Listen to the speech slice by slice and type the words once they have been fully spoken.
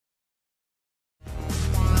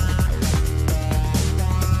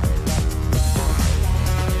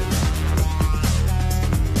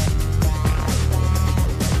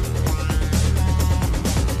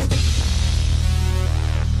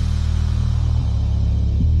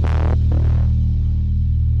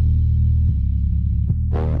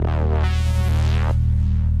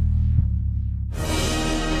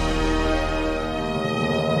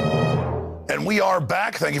We are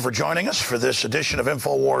back. Thank you for joining us for this edition of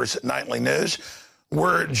InfoWars Nightly News.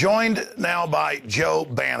 We're joined now by Joe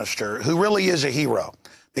Banister, who really is a hero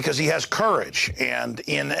because he has courage. And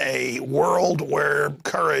in a world where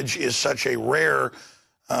courage is such a rare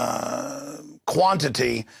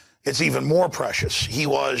quantity, it's even more precious. He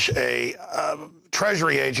was a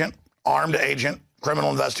Treasury agent, armed agent, criminal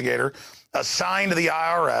investigator, assigned to the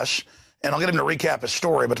IRS. And I'll get him to recap his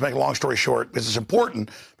story, but to make a long story short, because it's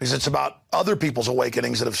important, because it's about other people's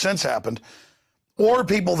awakenings that have since happened, or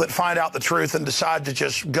people that find out the truth and decide to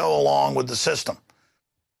just go along with the system.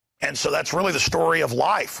 And so that's really the story of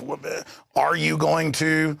life. Are you going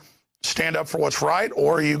to stand up for what's right,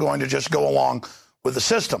 or are you going to just go along with the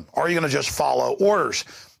system? Are you going to just follow orders?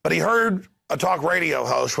 But he heard a talk radio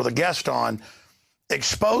host with a guest on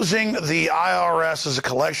exposing the IRS as a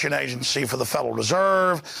collection agency for the Federal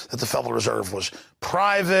Reserve, that the Federal Reserve was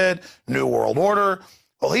private, New World Order.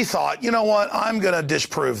 Well, he thought, you know what, I'm going to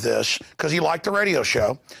disprove this, because he liked the radio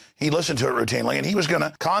show. He listened to it routinely, and he was going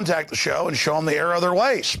to contact the show and show them the error of their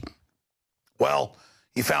ways. Well,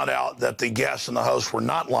 he found out that the guests and the hosts were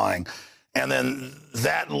not lying, and then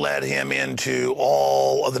that led him into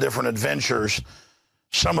all of the different adventures,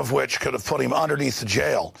 some of which could have put him underneath the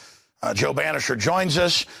jail. Joe Banister joins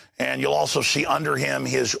us, and you'll also see under him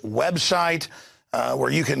his website where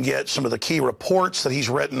you can get some of the key reports that he's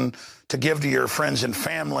written to give to your friends and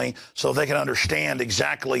family so they can understand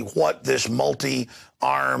exactly what this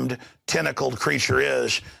multi-armed, tentacled creature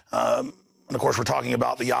is. And, of course, we're talking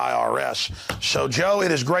about the IRS. So, Joe, it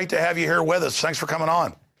is great to have you here with us. Thanks for coming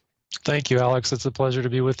on. Thank you, Alex. It's a pleasure to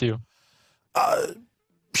be with you.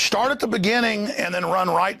 Start at the beginning and then run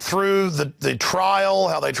right through the trial,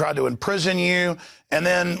 how they tried to imprison you, and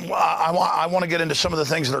then I want to get into some of the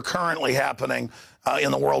things that are currently happening in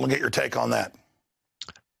the world and get your take on that.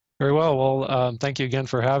 Very well. Well, thank you again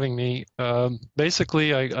for having me.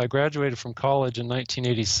 Basically, I graduated from college in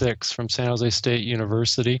 1986 from San Jose State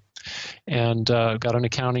University and got an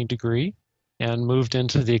accounting degree and moved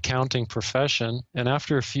into the accounting profession. And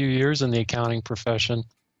after a few years in the accounting profession,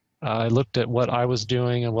 I looked at what I was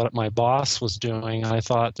doing and what my boss was doing, and I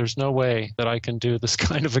thought, there's no way that I can do this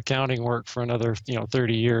kind of accounting work for another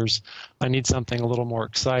 30 years. I need something a little more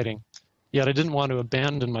exciting. Yet I didn't want to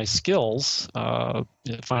abandon my skills,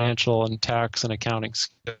 financial and tax and accounting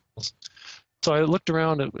skills. So I looked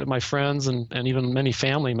around at my friends and even many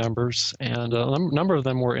family members, and a number of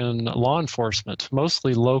them were in law enforcement,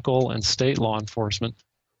 mostly local and state law enforcement.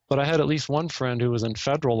 But I had at least one friend who was in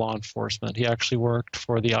federal law enforcement. He actually worked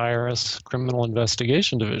for the IRS Criminal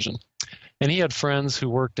Investigation Division. And he had friends who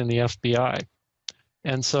worked in the FBI.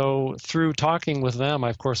 And so through talking with them,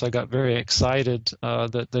 of course, I got very excited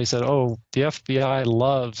that they said, oh, the FBI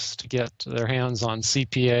loves to get their hands on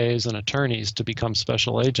CPAs and attorneys to become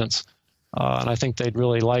special agents. And I think they'd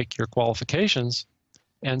really like your qualifications.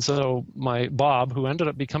 And so my Bob, who ended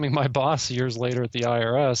up becoming my boss years later at the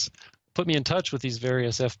IRS, put me in touch with these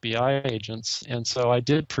various FBI agents. And so I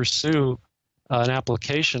did pursue an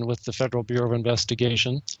application with the Federal Bureau of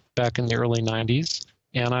Investigation back in the early 90s.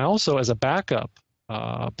 And I also, as a backup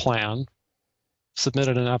plan,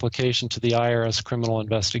 submitted an application to the IRS Criminal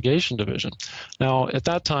Investigation Division. Now, at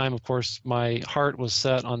that time, of course, my heart was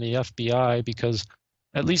set on the FBI because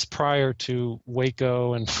at least prior to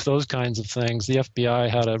Waco and those kinds of things, the FBI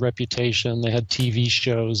had a reputation. They had TV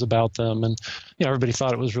shows about them, and everybody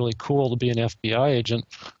thought it was really cool to be an FBI agent.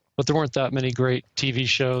 But there weren't that many great TV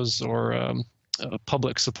shows or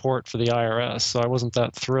public support for the IRS, so I wasn't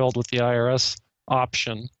that thrilled with the IRS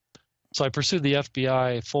option. So I pursued the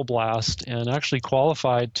FBI full blast and actually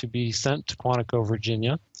qualified to be sent to Quantico,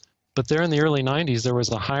 Virginia. But there in the early 90s, there was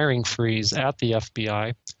a hiring freeze at the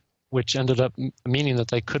FBI, which ended up meaning that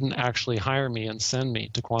they couldn't actually hire me and send me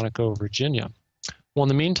to Quantico, Virginia. Well, in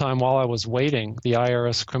the meantime, while I was waiting, the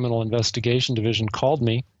IRS Criminal Investigation Division called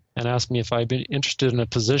me and asked me if I'd be interested in a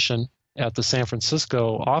position at the San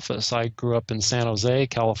Francisco office. I grew up in San Jose,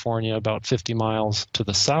 California, about 50 miles to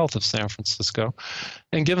the south of San Francisco.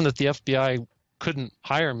 And given that the FBI couldn't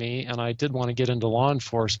hire me and I did want to get into law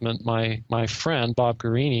enforcement, my friend, Bob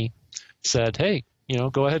Guarini, said, hey,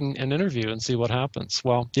 go ahead and interview and see what happens.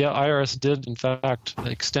 Well, the IRS did, in fact,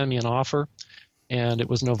 extend me an offer, and it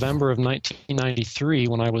was November of 1993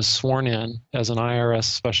 when I was sworn in as an IRS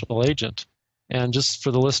special agent. And just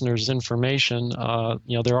for the listeners' information,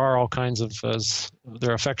 there are all kinds of, as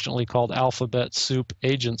they're affectionately called, alphabet soup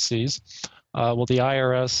agencies. Well, the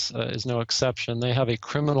IRS is no exception. They have a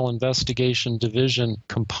criminal investigation division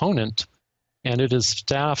component, and it is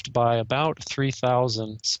staffed by about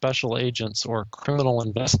 3,000 special agents or criminal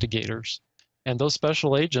investigators. And those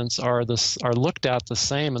special agents are looked at the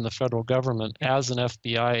same in the federal government as an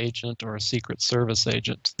FBI agent or a Secret Service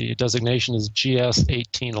agent. The designation is GS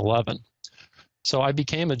 1811. So I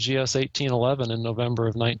became a GS 1811 in November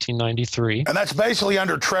of 1993. And that's basically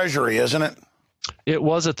under Treasury, isn't it? It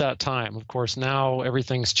was at that time. Of course, now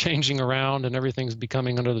everything's changing around and everything's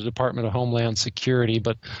becoming under the Department of Homeland Security,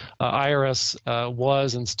 but IRS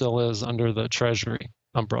was and still is under the Treasury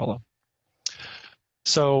umbrella.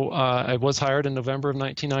 So I was hired in November of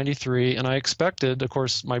 1993, and I expected, of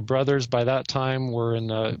course, my brothers by that time were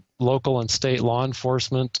in local and state law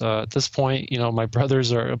enforcement. At this point, my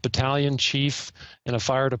brothers are a battalion chief in a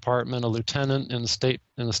fire department, a lieutenant in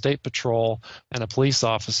the state patrol, and a police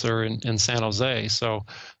officer in San Jose. So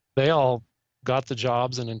they all got the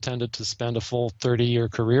jobs and intended to spend a full 30-year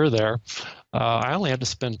career there. I only had to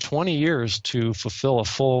spend 20 years to fulfill a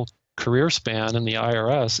full career span in the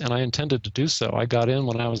IRS, and I intended to do so. I got in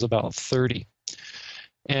when I was about 30,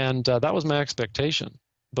 and that was my expectation.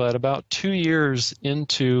 But about 3 years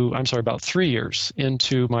into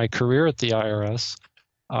my career at the IRS,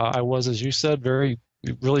 I was, as you said, you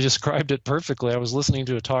really described it perfectly. I was listening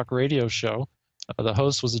to a talk radio show. The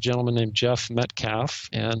host was a gentleman named Jeff Metcalf,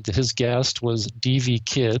 and his guest was D.V.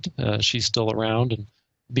 Kidd. She's still around and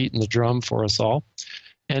beating the drum for us all.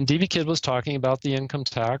 And D.V. Kidd was talking about the income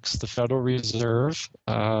tax, the Federal Reserve,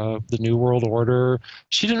 the New World Order.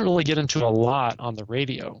 She didn't really get into a lot on the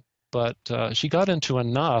radio, but she got into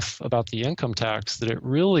enough about the income tax that it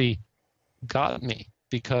really got me,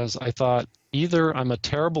 because I thought either I'm a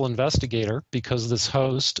terrible investigator because this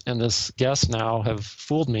host and this guest now have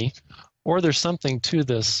fooled me, or there's something to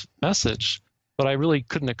this message. But I really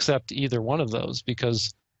couldn't accept either one of those,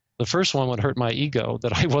 because the first one would hurt my ego,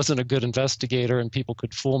 that I wasn't a good investigator and people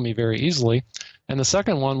could fool me very easily. And the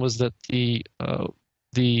second one was that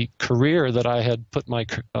the career that I had put my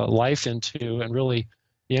life into, and really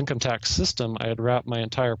the income tax system I had wrapped my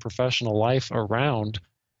entire professional life around,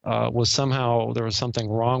 was somehow, there was something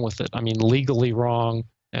wrong with it. I mean, legally wrong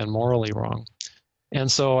and morally wrong. And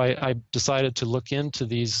so I decided to look into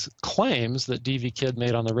these claims that D.V. Kidd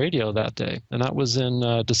made on the radio that day. And that was in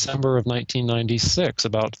December of 1996,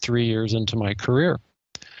 about 3 years into my career.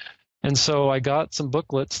 And so I got some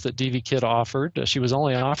booklets that D.V. Kidd offered. She was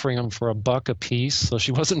only offering them for $1 a piece, so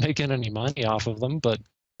she wasn't making any money off of them, but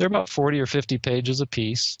they're about 40 or 50 pages a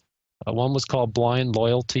piece. One was called Blind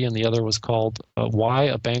Loyalty, and the other was called Why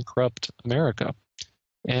a Bankrupt America.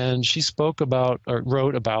 And she wrote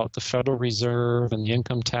about the Federal Reserve and the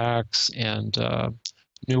income tax and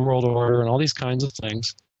New World Order and all these kinds of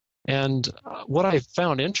things. And what I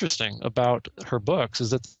found interesting about her books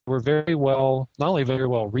is that they were not only very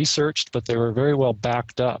well researched, but they were very well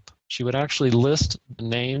backed up. She would actually list the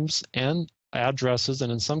names and addresses,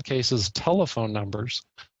 and in some cases telephone numbers,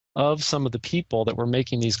 of some of the people that were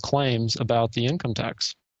making these claims about the income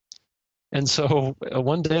tax. And so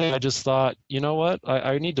one day I just thought, you know what,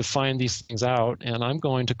 I need to find these things out, and I'm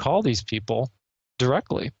going to call these people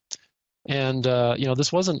directly. And,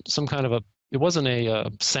 this wasn't it wasn't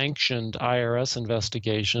a sanctioned IRS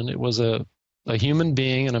investigation. It was a human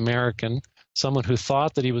being, an American, someone who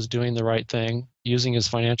thought that he was doing the right thing, using his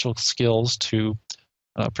financial skills to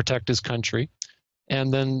protect his country.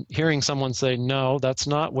 And then hearing someone say, no, that's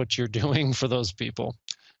not what you're doing for those people.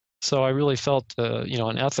 So I really felt,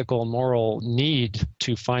 an ethical and moral need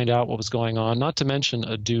to find out what was going on, not to mention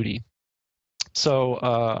a duty. So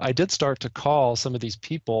I did start to call some of these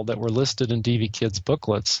people that were listed in D.V. Kidd's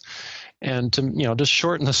booklets. And to, just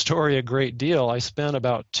shorten the story a great deal, I spent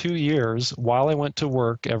about 2 years while I went to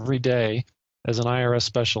work every day as an IRS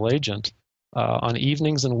special agent. On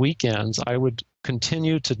evenings and weekends, I would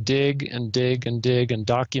continue to dig and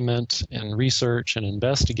document and research and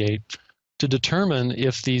investigate to determine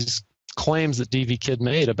if these claims that D.V. Kidd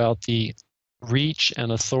made about the reach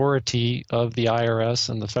and authority of the IRS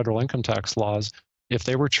and the federal income tax laws, if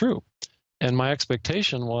they were true. And my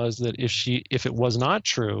expectation was that if it was not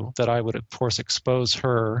true, that I would, of course, expose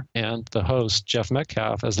her and the host, Jeff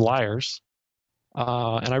Metcalf, as liars.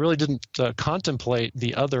 And I really didn't contemplate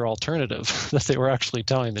the other alternative, that they were actually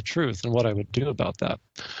telling the truth, and what I would do about that.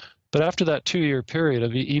 But after that 2-year period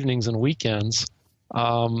of evenings and weekends,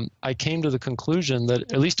 I came to the conclusion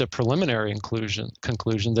that, at least a preliminary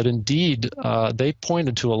conclusion, that indeed they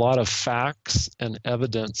pointed to a lot of facts and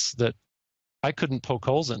evidence that I couldn't poke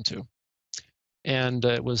holes into. And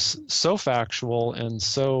it was so factual and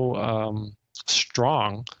so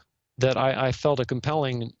strong that I felt a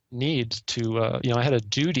compelling need to, I had a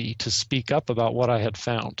duty to speak up about what I had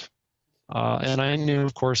found. And I knew,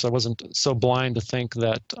 of course, I wasn't so blind to think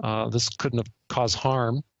that this couldn't have caused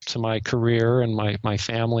harm to my career and my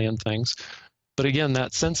family and things. But again,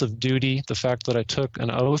 that sense of duty, the fact that I took an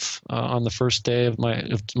oath on the first day of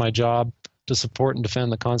my job to support and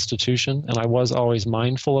defend the Constitution, and I was always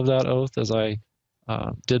mindful of that oath as I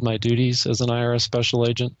did my duties as an IRS special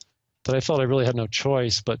agent, that I felt I really had no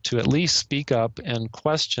choice but to at least speak up and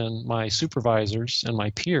question my supervisors and my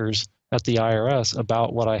peers at the IRS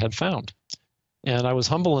about what I had found. And I was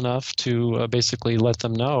humble enough to basically let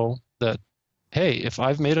them know that, hey, if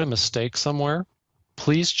I've made a mistake somewhere,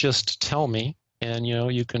 please just tell me, and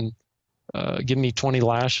you can give me 20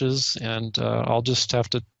 lashes, and I'll just have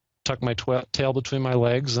to tuck my tail between my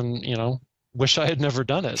legs and wish I had never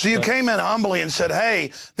done it. So you came in humbly and said,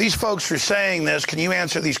 hey, these folks are saying this. Can you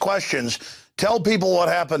answer these questions? Tell people what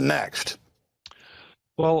happened next.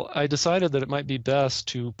 Well, I decided that it might be best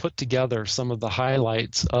to put together some of the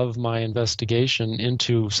highlights of my investigation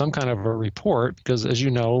into some kind of a report, because as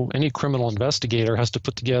you know, any criminal investigator has to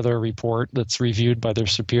put together a report that's reviewed by their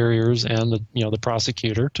superiors and the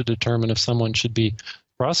prosecutor to determine if someone should be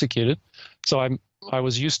prosecuted. So I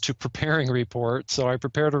was used to preparing a report, so I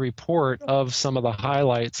prepared a report of some of the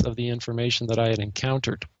highlights of the information that I had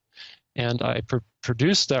encountered. And I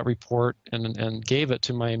produced that report and gave it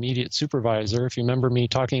to my immediate supervisor. If you remember me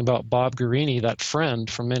talking about Bob Guarini, that friend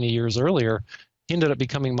from many years earlier, he ended up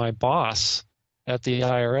becoming my boss at the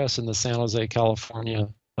IRS in the San Jose, California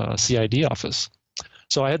CID office.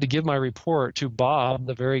 So I had to give my report to Bob,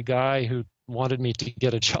 the very guy who wanted me to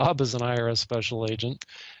get a job as an IRS special agent.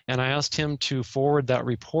 And I asked him to forward that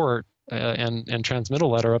report and transmit a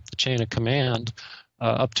letter up the chain of command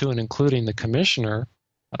up to and including the commissioner.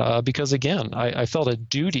 Because again, I felt a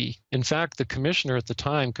duty. In fact, the commissioner at the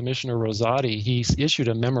time, Commissioner Rosati, he issued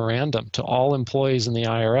a memorandum to all employees in the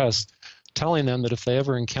IRS telling them that if they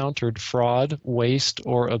ever encountered fraud, waste,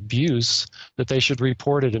 or abuse, that they should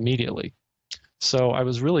report it immediately. So I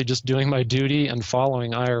was really just doing my duty and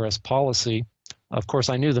following IRS policy. Of course,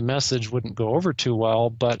 I knew the message wouldn't go over too well,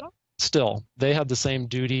 but still, they had the same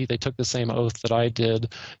duty. They took the same oath that I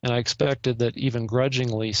did, and I expected that even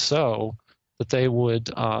grudgingly so, that they would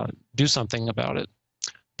do something about it.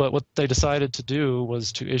 But what they decided to do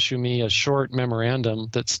was to issue me a short memorandum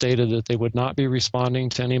that stated that they would not be responding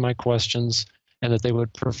to any of my questions and that they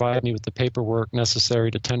would provide me with the paperwork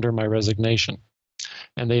necessary to tender my resignation.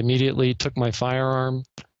 And they immediately took my firearm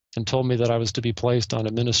and told me that I was to be placed on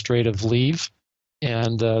administrative leave.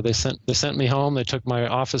 And they sent me home. They took my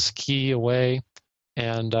office key away,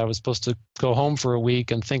 and I was supposed to go home for a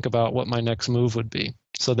week and think about what my next move would be.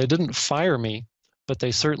 So they didn't fire me, but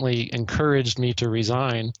they certainly encouraged me to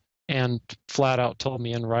resign and flat out told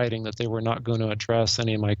me in writing that they were not going to address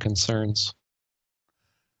any of my concerns.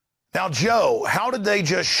 Now, Joe, how did they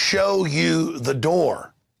just show you the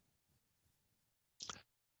door?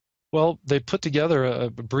 Well, they put together a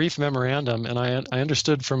brief memorandum, and I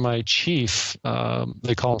understood from my chief,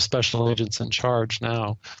 they call them special agents in charge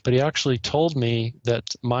now, but he actually told me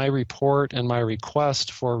that my report and my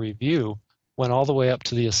request for review went all the way up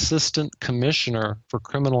to the Assistant Commissioner for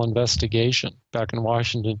Criminal Investigation back in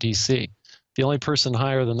Washington, D.C. The only person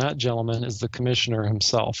higher than that gentleman is the commissioner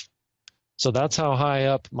himself. So that's how high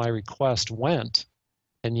up my request went.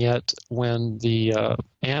 And yet when the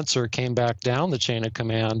answer came back down the chain of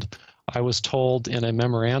command, I was told in a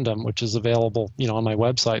memorandum, which is available, on my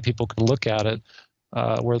website, people can look at it,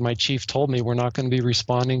 where my chief told me we're not going to be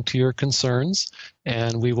responding to your concerns,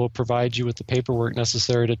 and we will provide you with the paperwork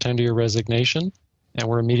necessary to tender your resignation, and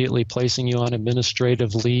we're immediately placing you on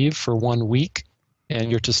administrative leave for 1 week,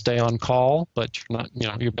 and you're to stay on call, but you're not,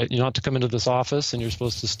 you're not to come into this office, and you're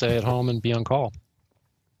supposed to stay at home and be on call.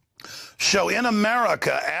 So in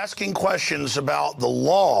America, asking questions about the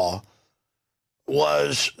law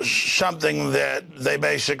was something that they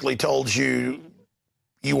basically told you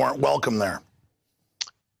you weren't welcome there.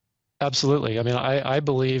 Absolutely. I mean, I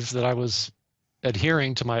believe that I was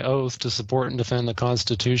adhering to my oath to support and defend the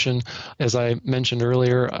Constitution. As I mentioned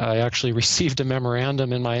earlier, I actually received a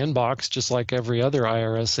memorandum in my inbox, just like every other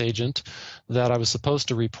IRS agent, that I was supposed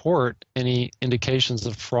to report any indications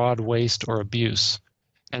of fraud, waste, or abuse.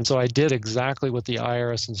 And so I did exactly what the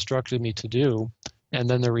IRS instructed me to do. And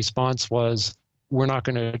then the response was, we're not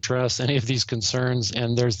going to address any of these concerns,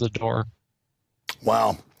 and there's the door.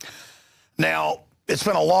 Wow. Now, it's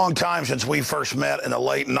been a long time since we first met in the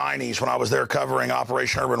late 90s when I was there covering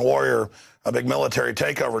Operation Urban Warrior, a big military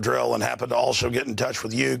takeover drill, and happened to also get in touch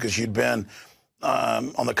with you because you'd been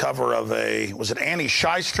on the cover of was it Annie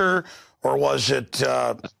Shyster, or was it...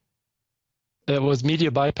 It was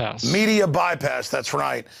Media Bypass. Media Bypass, that's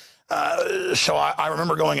right. So I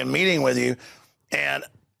remember going and meeting with you, and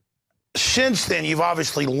since then you've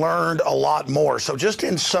obviously learned a lot more. So just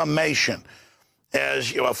in summation,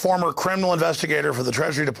 as a former criminal investigator for the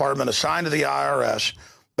Treasury Department assigned to the IRS,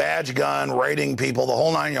 badge, gun, raiding people, the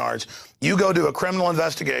whole 9 yards. You go do a criminal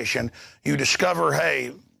investigation. You discover,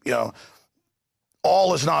 hey,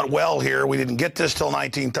 all is not well here. We didn't get this till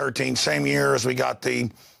 1913, same year as we got the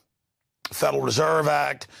Federal Reserve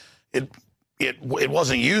Act. It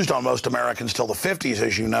wasn't used on most Americans till the 50s,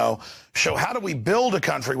 as you know. So how do we build a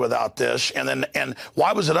country without this? And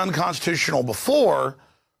why was it unconstitutional before,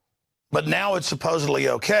 but now it's supposedly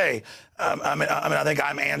okay? I think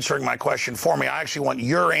I'm answering my question for me. I actually want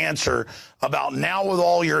your answer about now with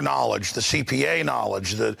all your knowledge, the CPA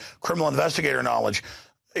knowledge, the criminal investigator knowledge,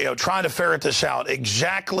 trying to ferret this out.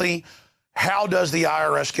 Exactly how does the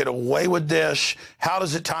IRS get away with this? How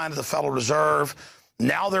does it tie into the Federal Reserve?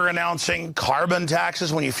 Now they're announcing carbon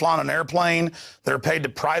taxes when you fly on an airplane that are paid to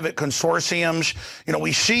private consortiums.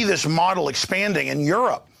 We see this model expanding in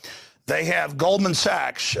Europe. They have Goldman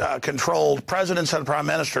Sachs controlled presidents and prime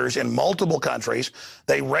ministers in multiple countries.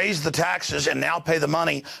 They raise the taxes and now pay the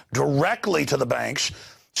money directly to the banks.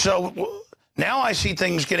 So now I see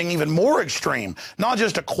things getting even more extreme, not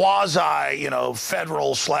just a quasi,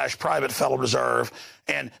 federal / private Federal Reserve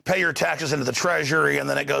and pay your taxes into the Treasury and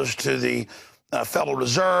then it goes to the Federal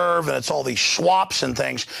Reserve and it's all these swaps and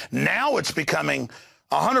things. Now it's becoming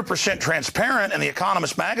 100% transparent, and The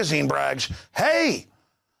Economist magazine brags, hey,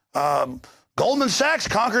 Goldman Sachs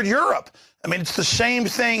conquered Europe. I mean, it's the same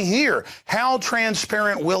thing here. How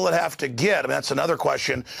transparent will it have to get? That's another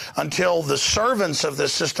question until the servants of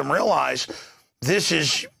this system realize this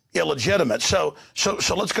is illegitimate. So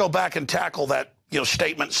let's go back and tackle that,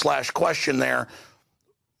 statement / question there.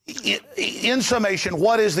 In summation,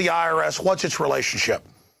 what is the IRS? What's its relationship?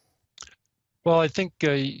 Well, I think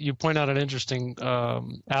you point out an interesting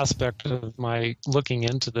aspect of my looking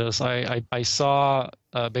into this. I saw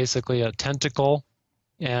basically a tentacle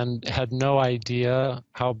and had no idea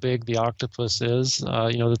how big the octopus is.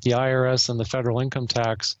 That the IRS and the federal income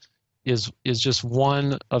tax is just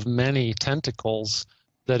one of many tentacles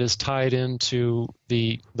that is tied into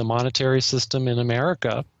the monetary system in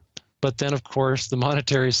America, but then, of course, the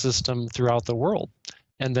monetary system throughout the world.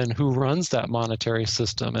 And then who runs that monetary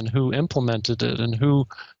system and who implemented it and who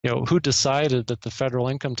decided that the federal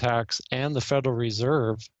income tax and the Federal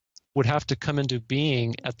Reserve would have to come into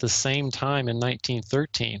being at the same time in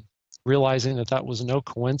 1913, realizing that was no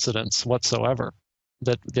coincidence whatsoever.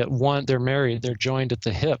 That one, they're married, they're joined at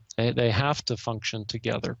the hip, they have to function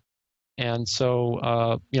together. And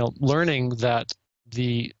so, learning that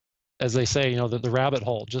as they say, the rabbit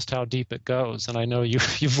hole, just how deep it goes. And I know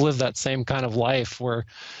you've lived that same kind of life where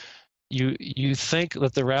you think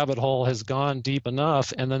that the rabbit hole has gone deep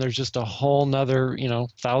enough, and then there's just a whole nother,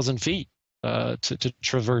 1,000 feet to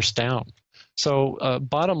traverse down. So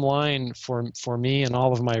bottom line for me and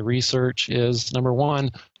all of my research is, number one,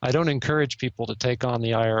 I don't encourage people to take on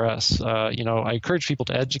the IRS. I encourage people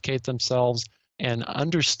to educate themselves and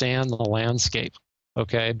understand the landscape.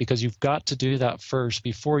 Okay, because you've got to do that first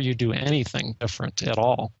before you do anything different at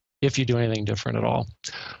all, if you do anything different at all.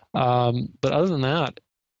 But other than that,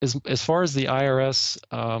 as far as the IRS,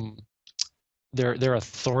 their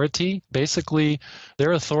authority, basically,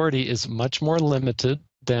 their authority is much more limited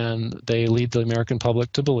than they lead the American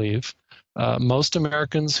public to believe. Most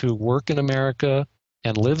Americans who work in America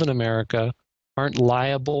and live in America aren't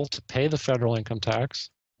liable to pay the federal income tax.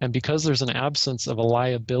 And because there's an absence of a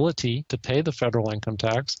liability to pay the federal income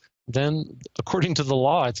tax, then according to the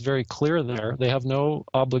law, it's very clear there. They have no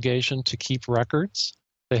obligation to keep records.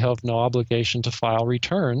 They have no obligation to file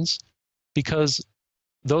returns, because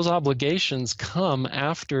those obligations come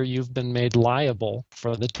after you've been made liable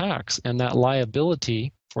for the tax. And that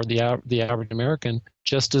liability for the average American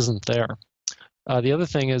just isn't there. The other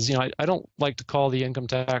thing is, I don't like to call the income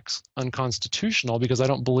tax unconstitutional, because I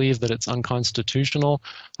don't believe that it's unconstitutional.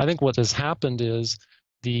 I think what has happened is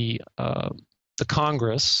the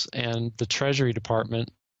Congress and the Treasury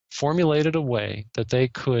Department formulated a way that they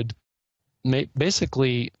could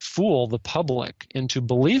basically fool the public into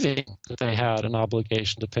believing that they had an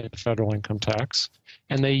obligation to pay the federal income tax.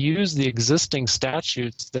 And they used the existing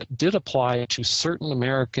statutes that did apply to certain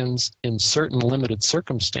Americans in certain limited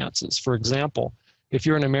circumstances. For example, if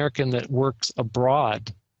you're an American that works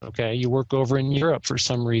abroad, okay, you work over in Europe for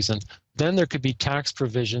some reason, then there could be tax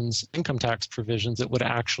provisions, income tax provisions that would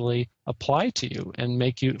actually apply to you and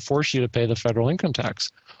force you to pay the federal income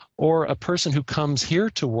tax. Or a person who comes here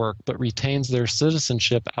to work but retains their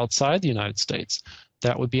citizenship outside the United States.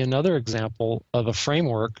 That would be another example of a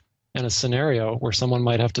framework and a scenario where someone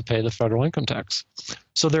might have to pay the federal income tax.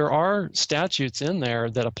 So there are statutes in there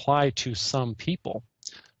that apply to some people.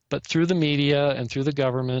 but through the media and through the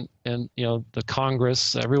government and the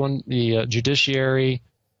Congress, everyone, the judiciary,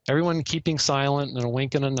 everyone keeping silent and a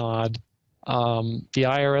wink and a nod, the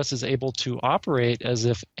IRS is able to operate as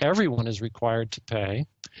if everyone is required to pay,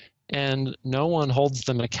 and no one holds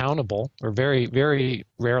them accountable, or very, very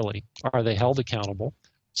rarely are they held accountable.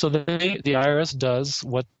 So the IRS does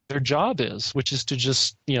what their job is, which is to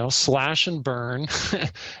just, slash and burn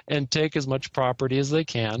and take as much property as they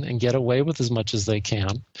can and get away with as much as they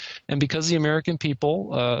can. And because the American people,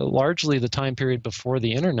 largely the time period before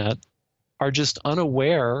the internet, are just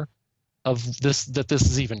unaware of this, that this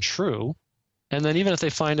is even true. And then even if they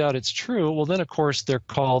find out it's true, well, then, of course, they're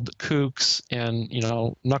called kooks and,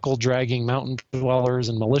 knuckle-dragging mountain dwellers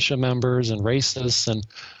and militia members and racists. And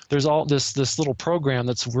there's all this little program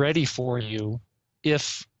that's ready for you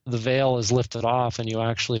if the veil is lifted off and you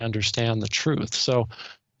actually understand the truth. So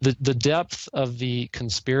the depth of the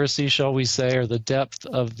conspiracy, shall we say, or the depth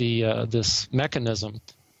of the this mechanism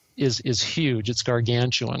is huge. It's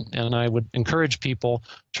gargantuan. And I would encourage people,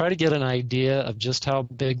 try to get an idea of just how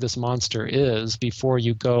big this monster is before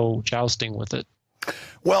you go jousting with it.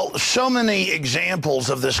 Well, so many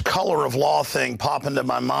examples of this color of law thing pop into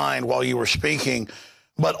my mind while you were speaking.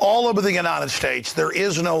 But all over the United States, there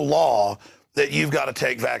is no law that you've got to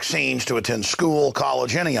take vaccines to attend school,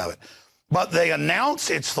 college, any of it. But they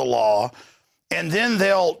announce it's the law, and then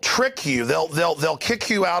they'll trick you. They'll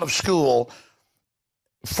kick you out of school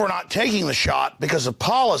for not taking the shot because of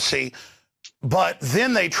policy, but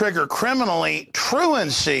then they trigger criminally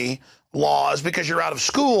truancy laws because you're out of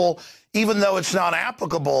school, even though it's not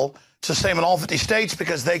applicable. It's the same in all 50 states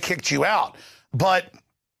because they kicked you out. But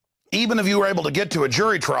even if you were able to get to a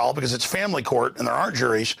jury trial, because it's family court and there aren't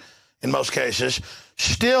juries in most cases,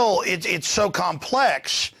 still it's so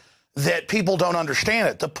complex that people don't understand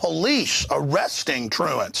it. The police arresting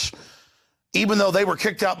truants, even though they were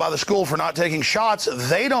kicked out by the school for not taking shots,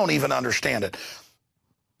 they don't even understand it.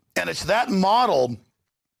 And it's that model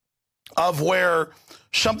of where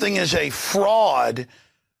something is a fraud.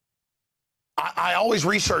 I always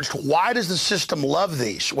researched, why does the system love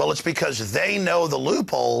these? Well, it's because they know the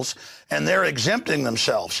loopholes and they're exempting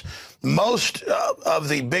themselves. Most of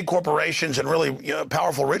the big corporations and really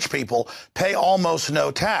powerful rich people pay almost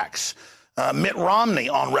no tax. Mitt Romney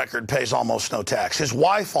on record pays almost no tax. His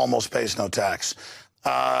wife almost pays no tax.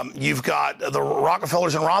 You've got the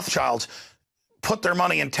Rockefellers and Rothschilds put their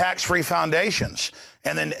money in tax-free foundations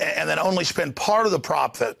and then only spend part of the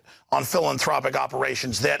profit on philanthropic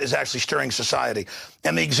operations that is actually steering society.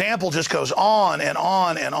 And the example just goes on and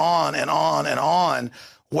on and on and on and on,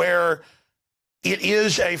 where it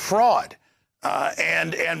is a fraud.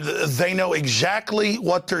 And they know exactly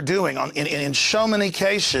what they're doing in so many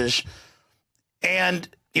cases. And,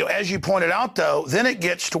 as you pointed out, though, then it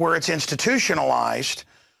gets to where it's institutionalized.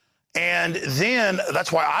 And then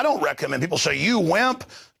that's why I don't recommend people say, you wimp,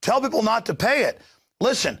 tell people not to pay it.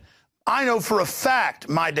 Listen, I know for a fact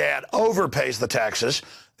my dad overpays the taxes.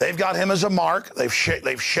 They've got him as a mark. They've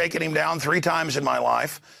shaken him down 3 times in my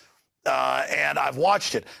life, and I've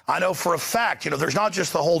watched it. I know for a fact, there's not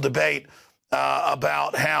just the whole debate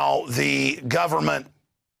about how the government,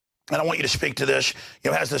 and I want you to speak to this,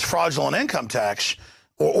 has this fraudulent income tax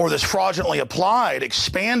or this fraudulently applied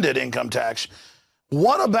expanded income tax.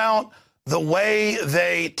 What about the way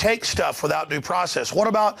they take stuff without due process? What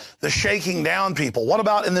about the shaking down people? What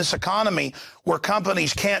about in this economy where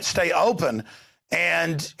companies can't stay open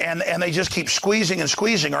and they just keep squeezing and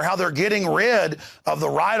squeezing, or how they're getting rid of the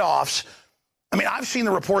write-offs? I mean, I've seen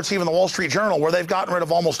the reports, even the Wall Street Journal, where they've gotten rid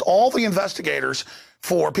of almost all the investigators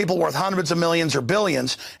for people worth hundreds of millions or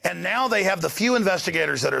billions. And now they have the few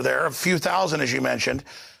investigators that are there, a few thousand, as you mentioned,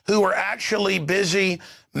 who are actually busy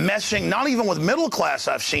messing, not even with middle class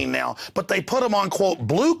I've seen now, but they put them on, quote,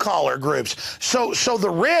 blue collar groups. So the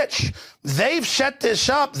rich, they've set this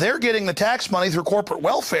up. They're getting the tax money through corporate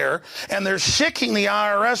welfare, and they're sicking the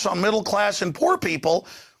IRS on middle class and poor people.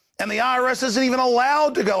 And the IRS isn't even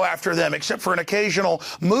allowed to go after them except for an occasional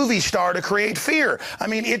movie star to create fear. I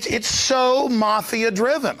mean, it's so mafia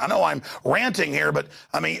driven. I know I'm ranting here, but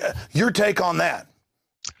I mean, your take on that.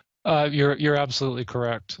 You're absolutely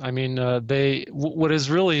correct. I mean, what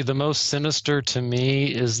is really the most sinister to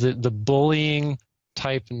me is the bullying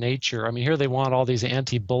type nature. I mean, here they want all these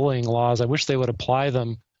anti-bullying laws. I wish they would apply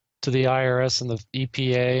them to the IRS and the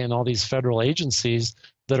EPA and all these federal agencies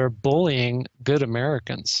that are bullying good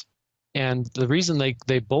Americans. And the reason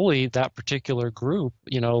they bully that particular group,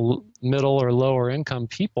 middle or lower income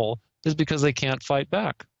people, is because they can't fight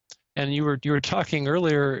back. And you were talking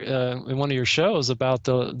earlier in one of your shows about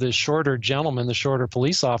the shorter gentleman, the shorter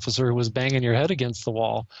police officer who was banging your head against the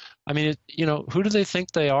wall. I mean, who do they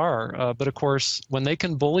think they are? But of course, when they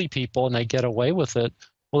can bully people and they get away with it,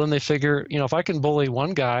 well, then they figure, if I can bully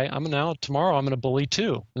one guy, tomorrow I'm going to bully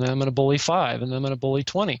two, and then I'm going to bully five, and then I'm going to bully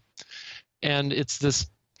 20. And it's this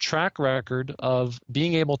track record of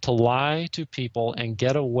being able to lie to people and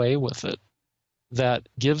get away with it that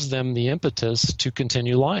gives them the impetus to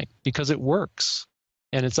continue lying, because it works.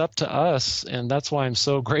 And it's up to us, and that's why I'm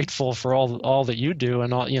so grateful for all that you do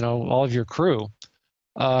and all of your crew,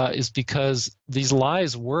 is because these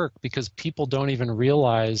lies work because people don't even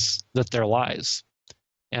realize that they're lies.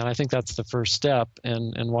 And I think that's the first step,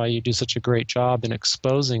 and why you do such a great job in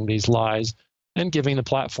exposing these lies and giving the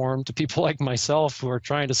platform to people like myself who are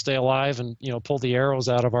trying to stay alive and pull the arrows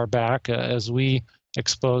out of our back as we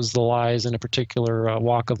expose the lies in a particular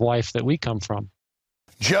walk of life that we come from.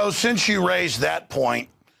 Joe, since you raised that point,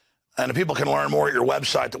 and people can learn more at your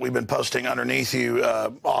website that we've been posting underneath you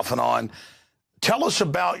off and on, tell us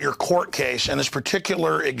about your court case and this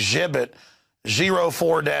particular exhibit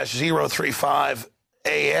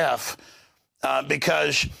 04-035AF,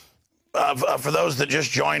 because for those that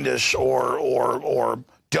just joined us or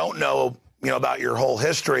don't know about your whole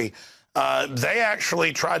history, they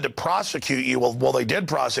actually tried to prosecute you. Well, they did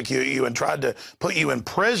prosecute you and tried to put you in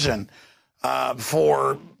prison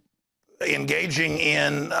for engaging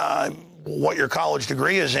in what your college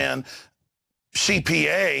degree is in,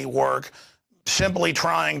 CPA work, simply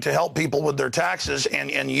trying to help people with their taxes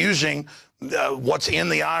and using what's in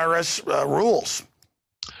the IRS rules.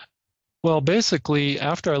 Well, basically,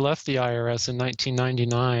 after I left the IRS in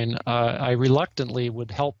 1999, I reluctantly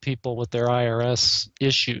would help people with their IRS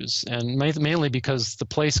issues, and mainly because the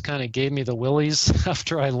place kind of gave me the willies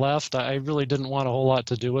after I left. I really didn't want a whole lot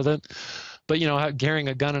to do with it. But, carrying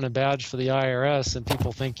a gun and a badge for the IRS, and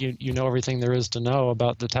people think you know everything there is to know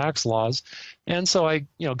about the tax laws. And so I,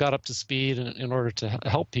 got up to speed in order to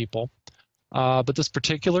help people. But this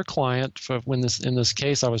particular client, in this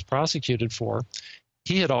case I was prosecuted for,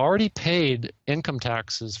 he had already paid income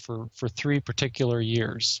taxes for 3 particular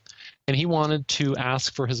years, and he wanted to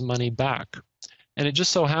ask for his money back. And it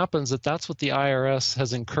just so happens that that's what the IRS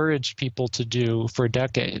has encouraged people to do for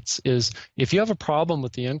decades, is if you have a problem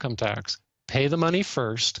with the income tax, pay the money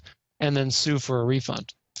first and then sue for a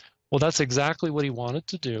refund. Well, that's exactly what he wanted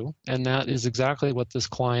to do, and that is exactly what this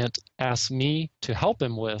client asked me to help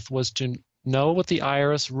him with, was to know what the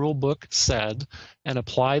IRS rule book said and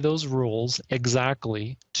apply those rules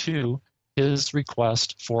exactly to his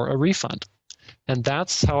request for a refund. And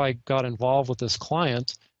that's how I got involved with this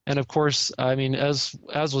client. And of course, I mean, as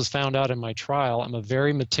was found out in my trial, I'm a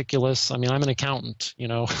very meticulous, I'm an accountant,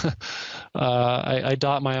 I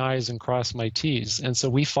dot my I's and cross my T's. And so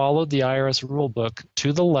we followed the IRS rule book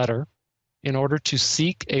to the letter in order to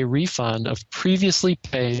seek a refund of previously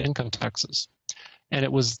paid income taxes. And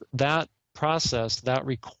it was that process, that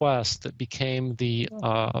request, that became the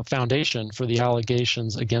foundation for the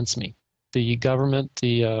allegations against me. The government,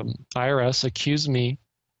 the IRS, accused me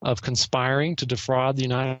of conspiring to defraud the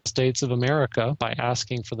United States of America by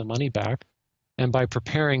asking for the money back and by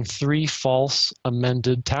preparing 3 false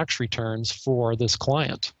amended tax returns for this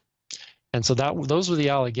client. And so those were the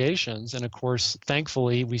allegations. And of course,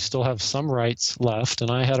 thankfully, we still have some rights left. And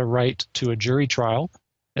I had a right to a jury trial.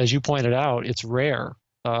 As you pointed out, it's rare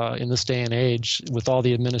in this day and age, with all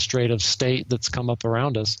the administrative state that's come up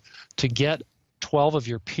around us, to get 12 of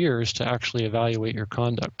your peers to actually evaluate your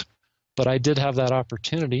conduct. But I did have that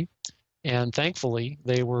opportunity, and thankfully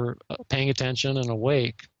they were paying attention and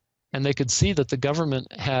awake, and they could see that the government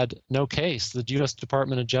had no case. The U.S.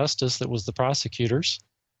 Department of Justice, that was the prosecutors,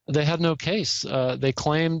 they had no case. They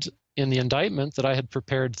claimed in the indictment that I had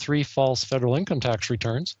prepared 3 false federal income tax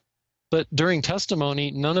returns. But during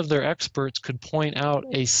testimony, none of their experts could point out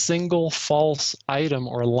a single false item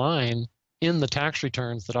or line in the tax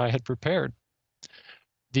returns that I had prepared.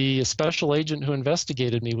 The special agent who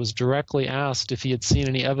investigated me was directly asked if he had seen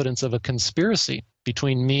any evidence of a conspiracy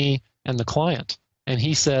between me and the client, and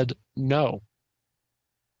he said no.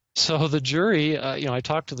 So the jury, I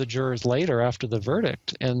talked to the jurors later after the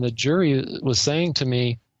verdict, and the jury was saying to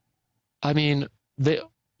me,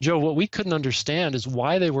 Joe, what we couldn't understand is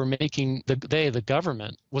why they were making, the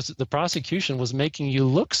government, the prosecution was making you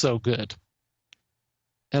look so good.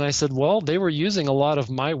 And I said, well, they were using a lot of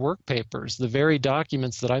my work papers, the very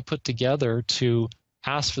documents that I put together to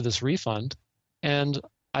ask for this refund. And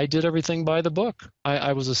I did everything by the book.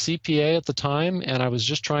 I was a CPA at the time, and I was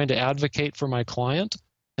just trying to advocate for my client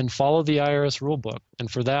and follow the IRS rule book. And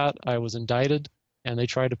for that, I was indicted, and they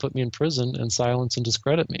tried to put me in prison and silence and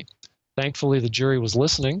discredit me. Thankfully, the jury was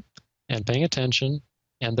listening and paying attention,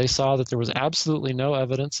 and they saw that there was absolutely no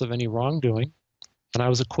evidence of any wrongdoing, and I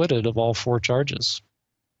was acquitted of all 4 charges.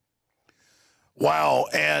 Wow.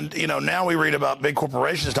 And, now we read about big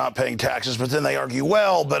corporations not paying taxes, but then they argue,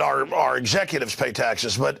 well, but our executives pay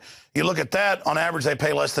taxes. But you look at that, on average, they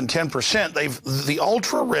pay less than 10%. The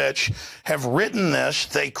ultra rich have written this.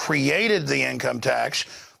 They created the income tax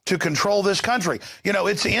to control this country.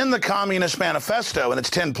 It's in the Communist Manifesto, and it's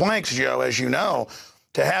 10 planks, Joe, as you know,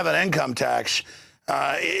 to have an income tax.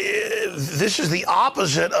 This is the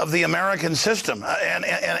opposite of the American system. And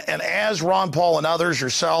as Ron Paul and others,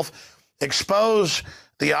 yourself, expose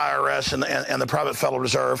the IRS and the private Federal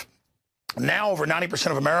Reserve, now over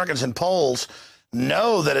 90% of Americans in polls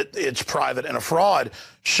know that it's private and a fraud.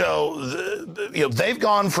 So they've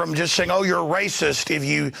gone from just saying, oh, you're racist if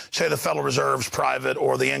you say the Federal Reserve's private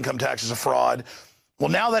or the income tax is a fraud. Well,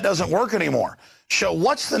 now that doesn't work anymore. So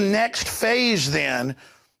what's the next phase then?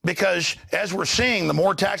 Because as we're seeing, the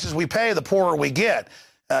more taxes we pay, the poorer we get.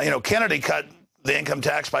 Kennedy cut the income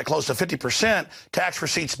tax by close to 50%. Tax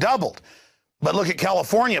receipts doubled. But look at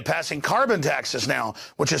California passing carbon taxes now,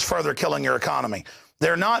 which is further killing your economy.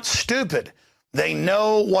 They're not stupid. They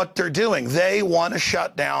know what they're doing. They want to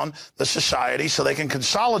shut down the society so they can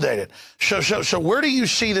consolidate it. So where do you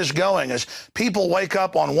see this going as people wake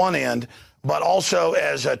up on one end, but also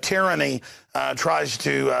as a tyranny tries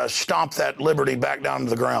to stomp that liberty back down to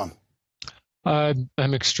the ground? I'm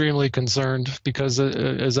extremely concerned because,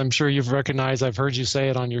 as I'm sure you've recognized, I've heard you say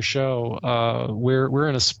it on your show, we're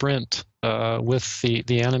in a sprint with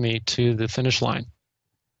the enemy to the finish line.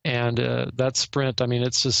 And that sprint,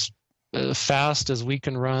 it's just as fast as we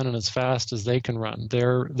can run and as fast as they can run.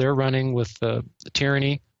 They're running with the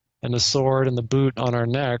tyranny and the sword and the boot on our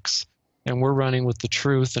necks, and we're running with the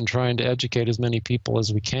truth and trying to educate as many people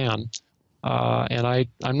as we can. And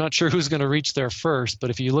I'm not sure who's going to reach there first, but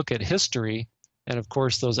if you look at history, and of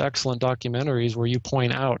course those excellent documentaries where you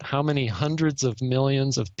point out how many hundreds of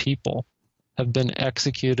millions of people have been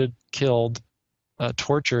executed, killed,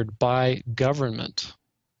 tortured by government.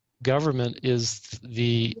 Government is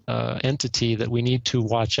the entity that we need to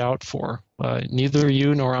watch out for. Neither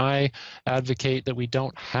you nor I advocate that we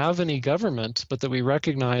don't have any government, but that we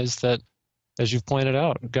recognize that, as you've pointed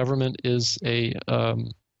out, government is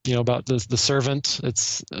about the servant.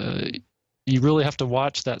 It's you really have to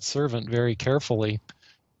watch that servant very carefully,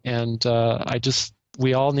 and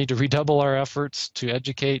we all need to redouble our efforts to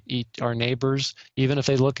educate our neighbors, even if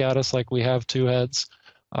they look at us like we have 2 heads.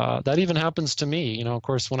 That even happens to me. Of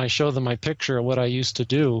course, when I show them my picture of what I used to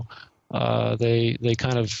do, they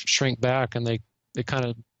kind of shrink back and it kind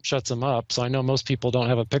of shuts them up. So I know most people don't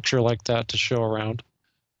have a picture like that to show around.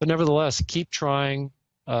 But nevertheless, keep trying,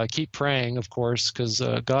 keep praying, of course, because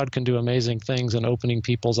God can do amazing things in opening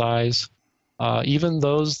people's eyes. Even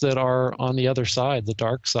those that are on the other side, the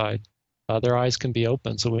dark side, their eyes can be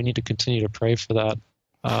open. So we need to continue to pray for that.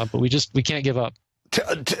 But we can't give up.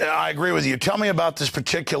 I agree with you. Tell me about this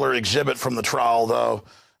particular exhibit from the trial, though.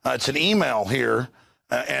 It's an email here,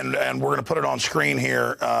 and we're going to put it on screen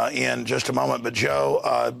here in just a moment. But,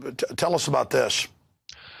 Joe, tell us about this.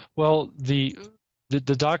 Well, the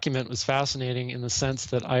document was fascinating in the sense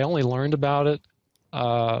that I only learned about it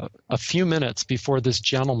a few minutes before this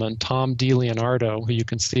gentleman, Tom DiLeonardo, who you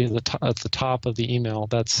can see at the top of the email.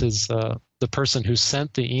 That's the person who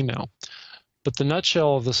sent the email. But the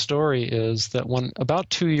nutshell of the story is that about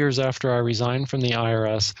 2 years after I resigned from the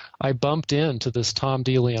IRS, I bumped into this Tom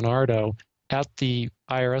DiLeonardo at the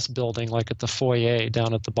IRS building, like at the foyer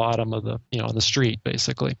down at the bottom of on the street,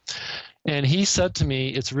 basically. And he said to me,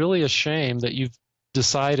 "It's really a shame that you've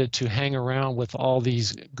decided to hang around with all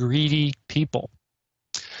these greedy people."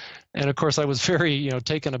 And of course, I was very,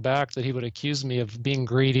 taken aback that he would accuse me of being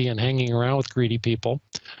greedy and hanging around with greedy people.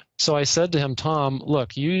 So I said to him, "Tom,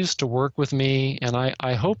 look, you used to work with me, and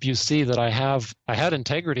I hope you see that I had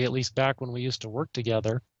integrity, at least back when we used to work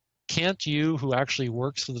together. Can't you, who actually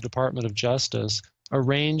works for the Department of Justice,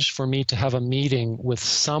 arrange for me to have a meeting with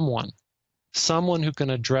someone who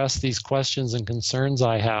can address these questions and concerns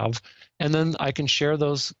I have, and then I can share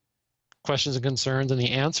those questions and concerns and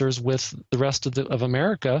the answers with the rest of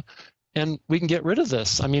America, and we can get rid of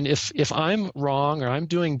this. If I'm wrong or I'm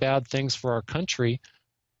doing bad things for our country,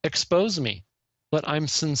 expose me, but I'm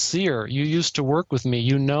sincere. You used to work with me.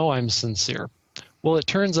 You know I'm sincere." Well, it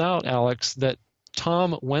turns out, Alex, that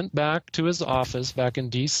Tom went back to his office back in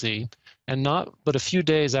D.C., and not but a few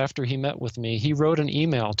days after he met with me, he wrote an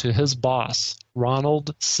email to his boss,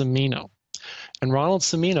 Ronald Cimino. And Ronald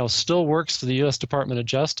Cimino still works for the U.S. Department of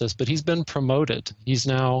Justice, but he's been promoted. He's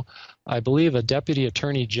now, I believe, a deputy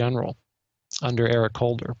attorney general under Eric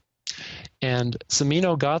Holder. And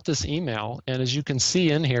Cimino got this email, and as you can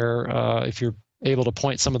see in here, if you're able to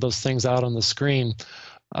point some of those things out on the screen,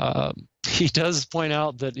 he does point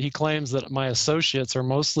out that he claims that my associates are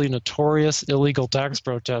mostly notorious illegal tax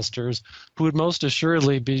protesters who would most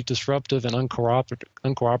assuredly be disruptive and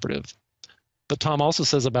uncooperative. But Tom also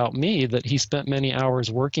says about me that he spent many hours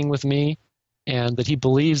working with me and that he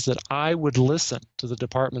believes that I would listen to the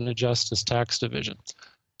Department of Justice Tax Division.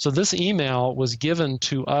 So this email was given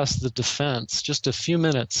to us, the defense, just a few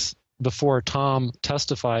minutes before Tom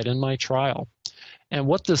testified in my trial. And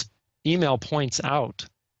what this email points out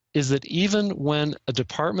is that even when a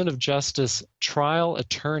Department of Justice trial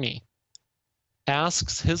attorney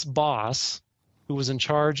asks his boss, who was in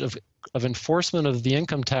charge of enforcement of the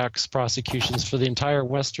income tax prosecutions for the entire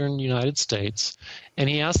Western United States, and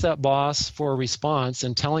he asked that boss for a response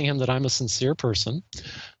and telling him that I'm a sincere person,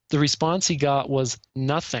 the response he got was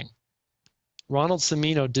nothing. Ronald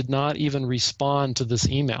Cimino did not even respond to this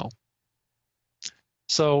email.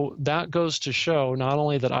 So that goes to show not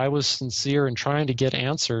only that I was sincere in trying to get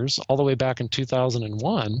answers all the way back in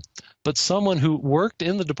 2001, but someone who worked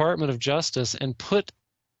in the Department of Justice and put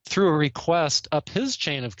through a request up his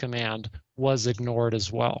chain of command was ignored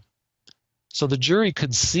as well. So the jury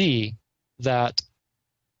could see that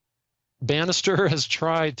Banister has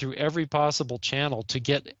tried through every possible channel to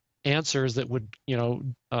get answers that would,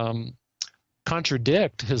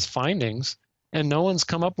 contradict his findings, and no one's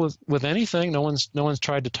come up with anything. No one's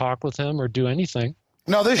tried to talk with him or do anything.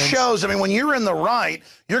 No, this shows, when you're in the right,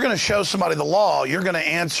 you're going to show somebody the law. You're going to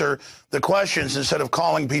answer the questions instead of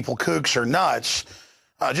calling people kooks or nuts,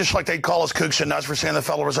 just like they'd call us kooks and nuts for saying the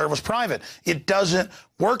Federal Reserve was private. It doesn't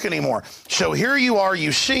work anymore. So here you are,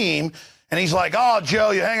 you see him, and he's like, oh,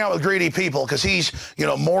 Joe, you hang out with greedy people because he's,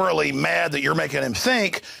 morally mad that you're making him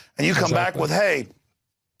think. And you come back with, hey,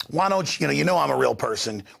 why don't you know I'm a real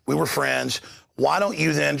person. We were friends. Why don't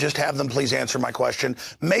you then just have them please answer my question?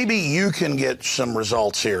 Maybe you can get some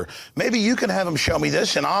results here. Maybe you can have them show me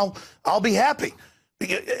this, and I'll be happy.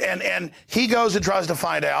 And he goes and tries to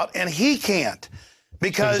find out, and he can't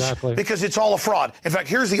because it's all a fraud. In fact,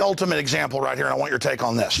 here's the ultimate example right here, and I want your take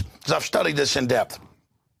on this because I've studied this in depth.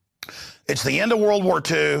 It's the end of World War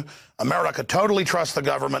II. America totally trusts the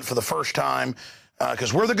government for the first time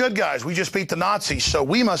because we're the good guys. We just beat the Nazis, so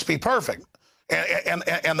we must be perfect.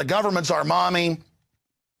 And the government's our mommy,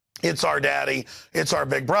 it's our daddy, it's our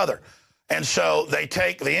big brother. And so they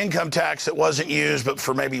take the income tax that wasn't used, but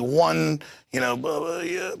for maybe one,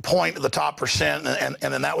 point of the top percent, and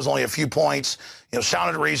then that was only a few points,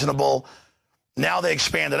 sounded reasonable. Now they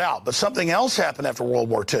expand it out. But something else happened after World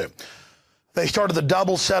War II. They started the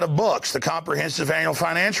double set of books, the comprehensive annual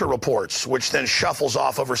financial reports, which then shuffles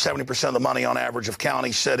off over 70% of the money on average of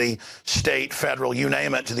county, city, state, federal, you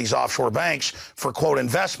name it, to these offshore banks for, quote,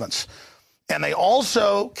 investments. And they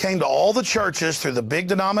also came to all the churches through the big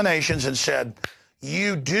denominations and said,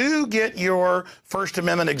 you do get your First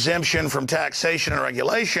Amendment exemption from taxation and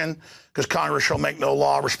regulation because Congress shall make no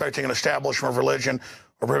law respecting an establishment of religion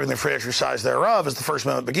or prohibiting the free exercise thereof as the First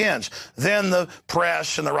Amendment begins. Then the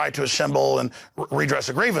press and the right to assemble and redress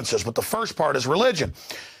of grievances. But the first part is religion.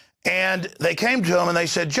 And they came to him and they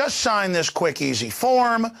said, just sign this quick, easy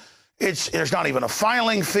form. There's not even a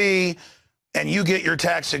filing fee, and you get your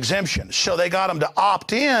tax exemption. So they got him to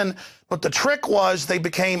opt in, but the trick was they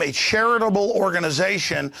became a charitable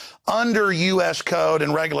organization under U.S. code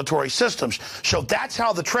and regulatory systems. So that's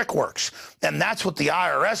how the trick works. And that's what the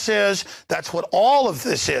IRS is. That's what all of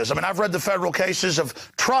this is. I've read the federal cases of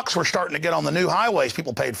trucks were starting to get on the new highways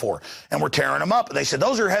people paid for, and we're tearing them up. And they said,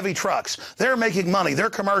 those are heavy trucks. They're making money. They're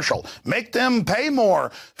commercial. Make them pay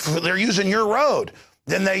more. They're using your road.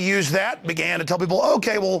 Then they used that, began to tell people,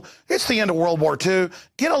 okay, well, it's the end of World War II.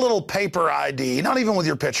 Get a little paper ID, not even with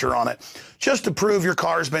your picture on it, just to prove your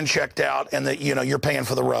car's been checked out and that, you're paying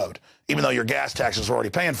for the road, even though your gas taxes are already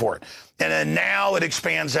paying for it. And then now it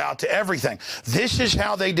expands out to everything. This is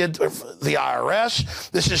how they did the IRS.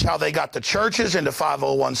 This is how they got the churches into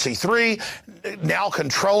 501c3, now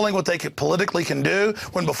controlling what they politically can do,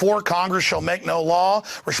 when before Congress shall make no law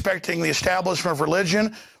respecting the establishment of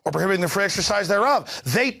religion or prohibiting the free exercise thereof.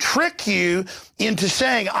 They trick you into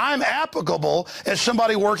saying, I'm applicable as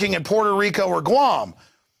somebody working in Puerto Rico or Guam.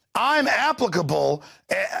 I'm applicable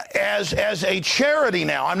as a charity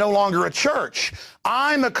now. I'm no longer a church.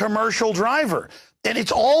 I'm a commercial driver. And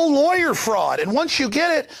it's all lawyer fraud. And once you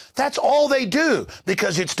get it, that's all they do,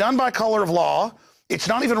 because it's done by color of law. It's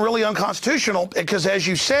not even really unconstitutional because, as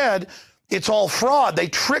you said, it's all fraud. They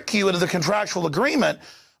trick you into the contractual agreement.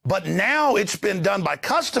 But now it's been done by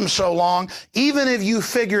custom so long, even if you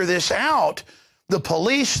figure this out, The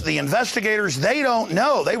police, the investigators, they don't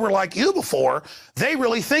know. They were like you before. They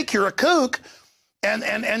really think you're a kook.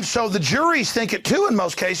 And so the juries think it too in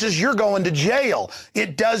most cases. You're going to jail.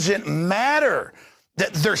 It doesn't matter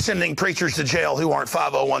that they're sending preachers to jail who aren't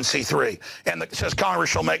 501c3. And it says Congress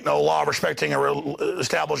shall make no law respecting an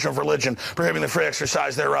establishment of religion, prohibiting the free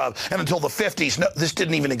exercise thereof. And until the 50s, no, this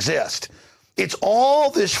didn't even exist. It's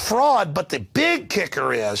all this fraud, but the big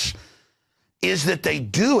kicker is that they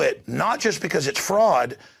do it not just because it's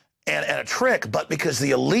fraud and a trick, but because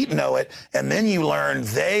the elite know it, and then you learn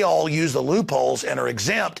they all use the loopholes and are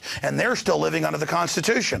exempt, and they're still living under the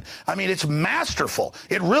Constitution. I mean, it's masterful.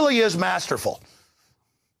 It really is masterful.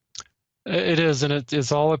 It is, and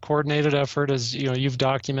it's all a coordinated effort, as you know, you've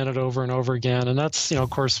documented over and over again. And that's, you know,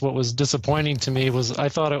 of course, what was disappointing to me was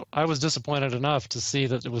I was disappointed enough to see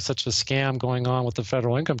that it was such a scam going on with the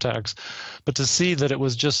federal income tax, but to see that it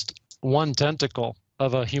was just one tentacle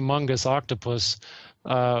of a humongous octopus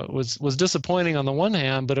was disappointing on the one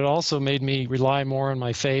hand, but it also made me rely more on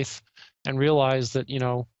my faith and realize that, you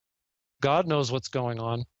know, God knows what's going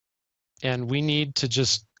on, and we need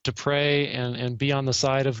to pray and be on the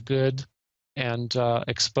side of good and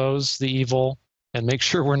expose the evil and make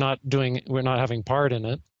sure we're not having part in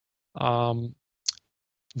it,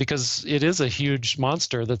 because it is a huge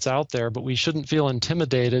monster that's out there. But we shouldn't feel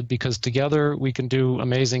intimidated, because together we can do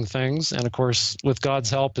amazing things. And of course, with God's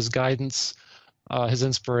help, His guidance, His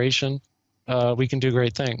inspiration, we can do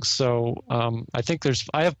great things. So I think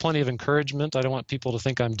I have plenty of encouragement. I don't want people to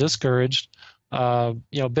think I'm discouraged. You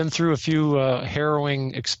know, been through a few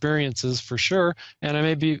harrowing experiences for sure, and I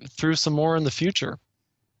may be through some more in the future.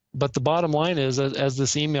 But the bottom line is, as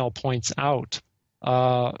this email points out,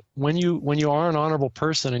 when you are an honorable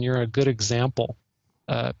person and you're a good example,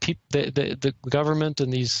 the government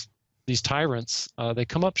and these tyrants, they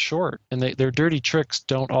come up short, and their dirty tricks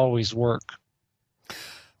don't always work.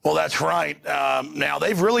 Well, that's right. Now,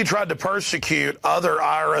 they've really tried to persecute other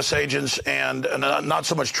IRS agents and not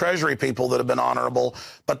so much Treasury people that have been honorable,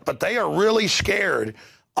 but they are really scared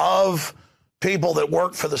of people that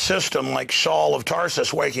work for the system, like Saul of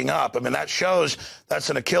Tarsus waking up. I mean, that shows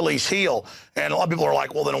that's an Achilles heel. And a lot of people are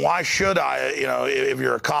like, well, then why should I, you know, if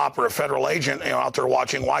you're a cop or a federal agent, you know, out there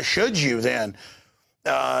watching, why should you then,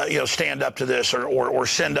 you know, stand up to this or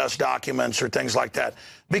send us documents or things like that?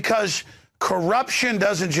 Because corruption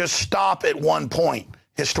doesn't just stop at one point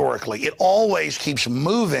historically. It always keeps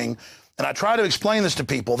moving. And I try to explain this to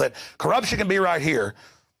people, that corruption can be right here,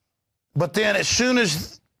 but then as soon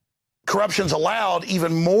as corruption's allowed,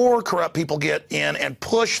 even more corrupt people get in and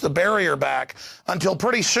push the barrier back until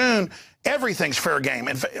pretty soon everything's fair game.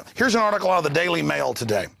 And here's an article out of the Daily Mail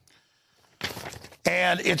today.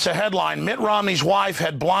 And it's a headline: Mitt Romney's wife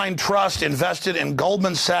had blind trust invested in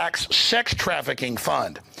Goldman Sachs sex trafficking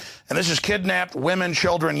fund. And this is kidnapped women,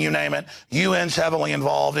 children, you name it. UN's heavily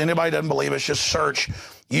involved. Anybody doesn't believe us, just search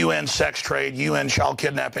UN sex trade, UN child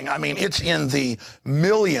kidnapping. I mean, it's in the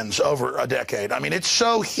millions over a decade. I mean, it's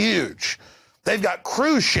so huge. They've got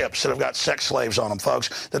cruise ships that have got sex slaves on them,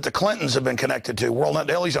 folks, that the Clintons have been connected to. World Net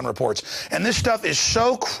Daily's on reports. And this stuff is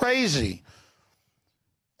so crazy.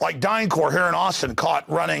 Like DynCorp here in Austin caught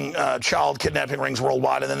running child kidnapping rings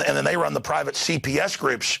worldwide, and then they run the private CPS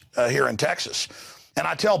groups here in Texas. And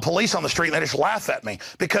I tell police on the street, and they just laugh at me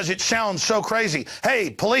because it sounds so crazy. Hey,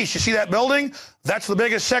 police, you see that building? That's the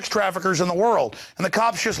biggest sex traffickers in the world. And the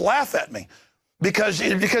cops just laugh at me because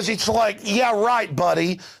it's like, yeah, right,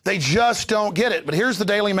 buddy. They just don't get it. But here's the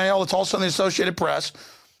Daily Mail. It's also in the Associated Press.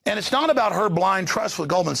 And it's not about her blind trust with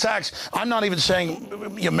Goldman Sachs. I'm not even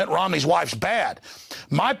saying, you know, Mitt Romney's wife's bad.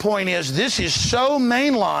 My point is, this is so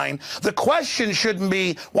mainline. The question shouldn't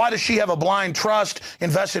be, why does she have a blind trust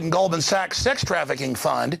invested in Goldman Sachs sex trafficking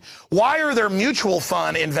fund? Why are there mutual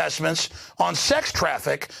fund investments on sex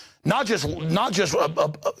traffic, not just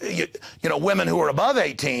you know, women who are above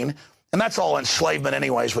 18, and that's all enslavement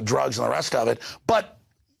anyways with drugs and the rest of it, but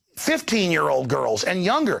 15-year-old girls and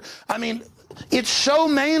younger. I mean, it's so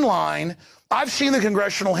mainline. I've seen the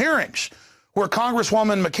congressional hearings where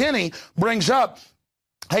Congresswoman McKinney brings up,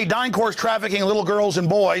 hey, DynCorp's trafficking little girls and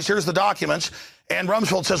boys. Here's the documents. And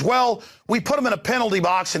Rumsfeld says, well, we put them in a penalty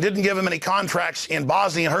box and didn't give them any contracts in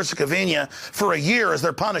Bosnia and Herzegovina for a year as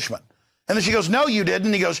their punishment. And then she goes, no, you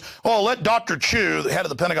didn't. He goes, oh, let Dr. Chu, the head of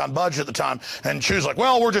the Pentagon budget at the time, and Chu's like,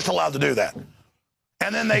 well, we're just allowed to do that.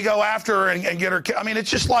 And then they go after her and get her. I mean, it's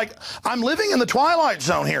just like, I'm living in the twilight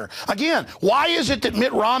zone here. Again, why is it that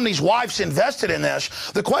Mitt Romney's wife's invested in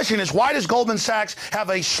this? The question is, why does Goldman Sachs have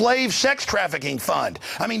a slave sex trafficking fund?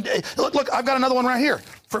 I mean, look, I've got another one right here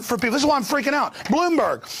for people. This is why I'm freaking out.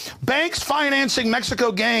 Bloomberg, banks financing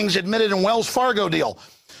Mexico gangs admitted in Wells Fargo deal.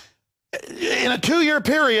 In a 2-year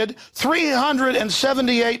period,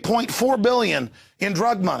 $378.4 billion in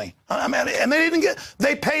drug money. I mean, and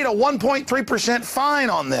they paid a 1.3% fine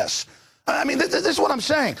on this. I mean, this is what I'm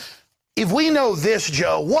saying. If we know this,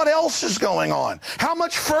 Joe, what else is going on? How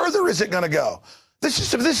much further is it going to go?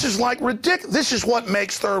 This is like ridiculous. This is what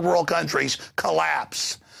makes third world countries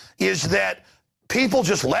collapse, is that people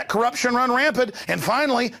just let corruption run rampant, and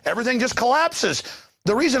finally everything just collapses.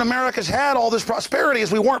 The reason America's had all this prosperity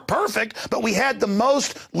is we weren't perfect, but we had the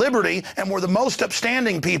most liberty and were the most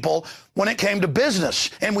upstanding people when it came to business,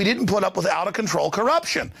 and we didn't put up with out-of-control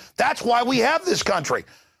corruption. That's why we have this country.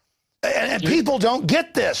 And people don't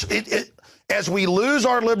get this. As we lose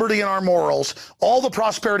our liberty and our morals, all the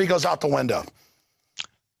prosperity goes out the window.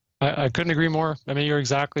 I couldn't agree more. I mean, you're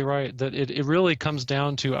exactly right. That it really comes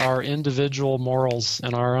down to our individual morals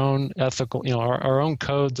and our own ethical, our own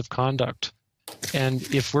codes of conduct. And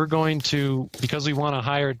if we're going to, because we want a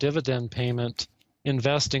higher dividend payment,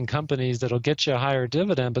 invest in companies that'll get you a higher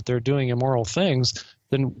dividend, but they're doing immoral things,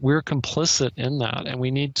 then we're complicit in that. And we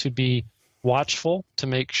need to be watchful to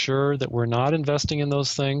make sure that we're not investing in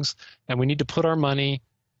those things. And we need to put our money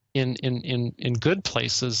in good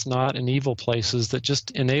places, not in evil places that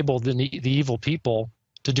just enable the evil people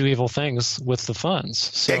to do evil things with the funds.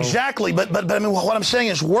 So, exactly. But I mean, what I'm saying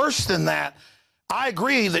is worse than that. I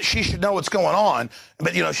agree that she should know what's going on,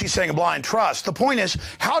 but, she's saying a blind trust. The point is,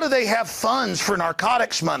 how do they have funds for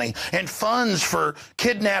narcotics money and funds for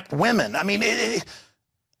kidnapped women? I mean,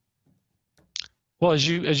 well, as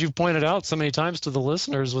you've pointed out so many times to the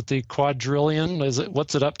listeners, with the quadrillion,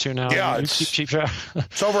 what's it up to now? Yeah,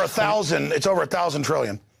 it's over 1,000. It's over 1,000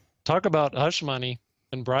 trillion. Talk about hush money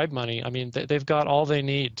and bribe money. I mean, they've got all they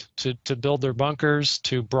need to build their bunkers,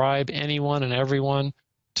 to bribe anyone and everyone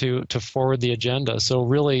to forward the agenda. So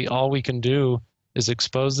really, all we can do is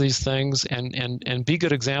expose these things and be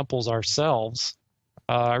good examples ourselves.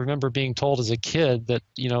 I remember being told as a kid that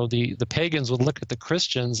the pagans would look at the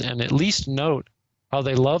Christians and at least note how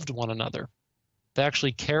they loved one another. They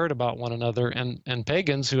actually cared about one another, and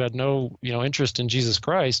pagans who had no interest in Jesus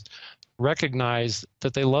Christ recognized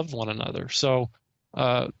that they loved one another. So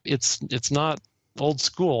it's not old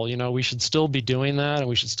school. We should still be doing that, and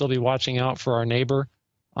we should still be watching out for our neighbor.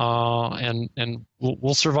 And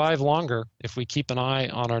we'll survive longer if we keep an eye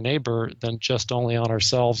on our neighbor than just only on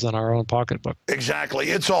ourselves and our own pocketbook. Exactly.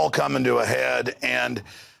 It's all coming to a head, and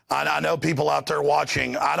I know people out there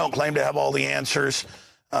watching. I don't claim to have all the answers.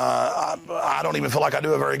 I don't even feel like I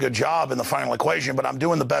do a very good job in the final equation, but I'm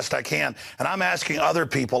doing the best I can. And I'm asking other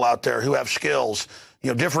people out there who have skills,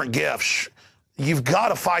 different gifts. You've got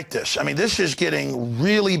to fight this. I mean, this is getting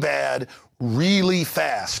really bad really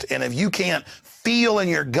fast. And if you can't feel in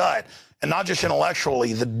your gut, and not just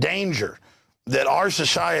intellectually, the danger that our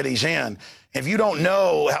society's in, if you don't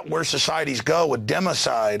know where societies go with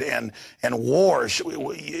democide and wars,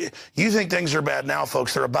 you think things are bad now,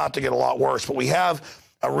 folks. They're about to get a lot worse. But we have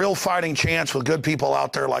a real fighting chance with good people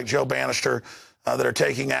out there like Joe Banister that are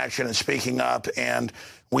taking action and speaking up. And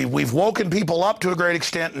we've woken people up to a great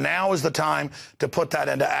extent. Now is the time to put that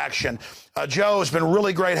into action. Joe, it's been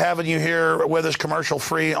really great having you here with us,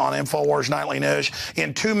 commercial-free on InfoWars Nightly News.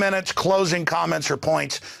 In 2 minutes, closing comments or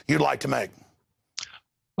points you'd like to make.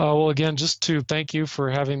 Well, again, just to thank you for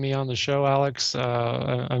having me on the show, Alex.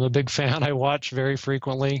 I'm a big fan. I watch very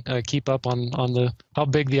frequently. Keep up on how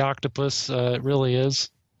big the octopus really is,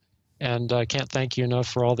 and I can't thank you enough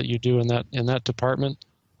for all that you do in that department.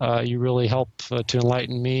 You really help to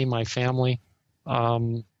enlighten me, my family.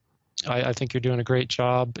 I think you're doing a great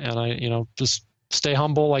job, and just stay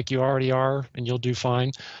humble like you already are, and you'll do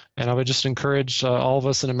fine. And I would just encourage all of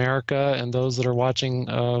us in America and those that are watching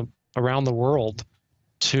around the world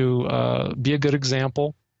to be a good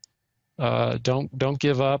example. Don't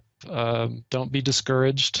give up. Don't be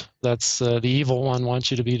discouraged. That's the evil one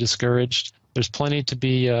wants you to be discouraged. There's plenty to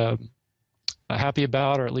be happy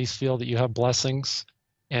about, or at least feel that you have blessings.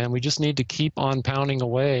 And we just need to keep on pounding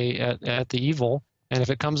away at the evil. And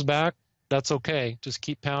if it comes back, that's okay. Just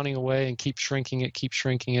keep pounding away and keep shrinking it,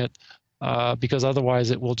 because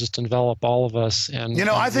otherwise it will just envelop all of us. And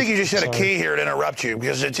I think you just hit a key here to interrupt you,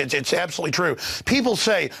 because it's absolutely true. People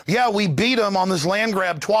say, yeah, we beat them on this land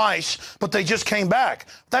grab twice, but they just came back.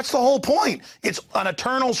 That's the whole point. It's an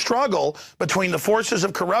eternal struggle between the forces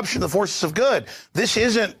of corruption, the forces of good. This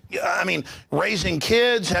isn't, raising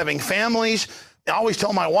kids, having families. I always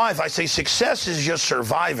tell my wife, I say, success is just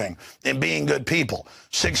surviving and being good people.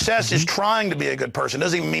 Success is trying to be a good person. It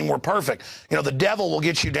doesn't even mean we're perfect. The devil will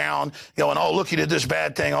get you down, and, oh, look, you did this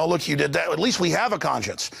bad thing. Oh, look, you did that. At least we have a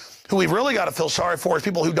conscience. Who we've really got to feel sorry for is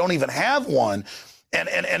people who don't even have one. And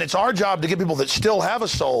it's our job to get people that still have a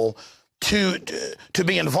soul to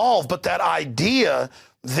be involved, but that idea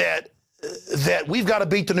that we've got to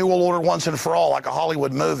beat the New World Order once and for all, like a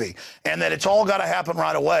Hollywood movie, and that it's all got to happen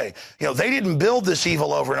right away. You know, they didn't build this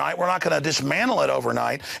evil overnight. We're not going to dismantle it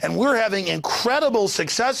overnight, and we're having incredible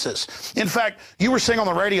successes. In fact, you were saying on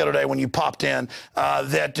the radio today when you popped in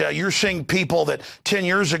that you're seeing people that 10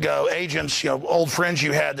 years ago, agents, you know, old friends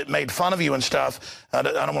you had that made fun of you and stuff. I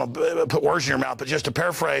don't want to put words in your mouth, but just to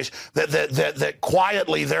paraphrase, that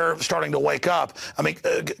quietly they're starting to wake up. I mean,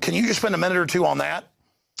 can you just spend a minute or two on that?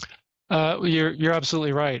 You're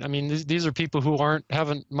absolutely right. I mean, these are people who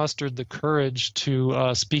haven't mustered the courage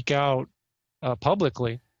to speak out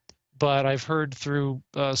publicly, but I've heard through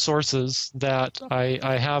sources that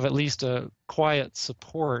I have at least a quiet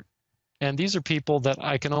support. And these are people that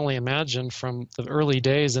I can only imagine from the early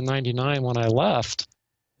days in '99 when I left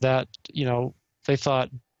that, you know, they thought,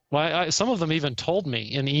 well, some of them even told me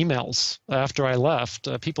in emails after I left,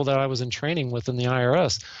 people that I was in training with in the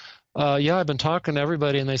IRS. Yeah, I've been talking to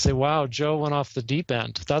everybody, and they say, wow, Joe went off the deep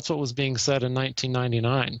end. That's what was being said in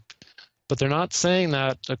 1999. But they're not saying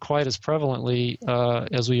that quite as prevalently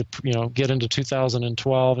as we, you know, get into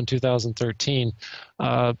 2012 and 2013.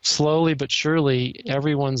 Slowly but surely,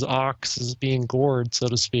 everyone's ox is being gored, so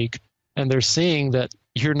to speak, and they're seeing that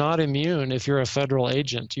you're not immune if you're a federal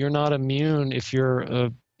agent. You're not immune if you're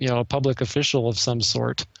a public official of some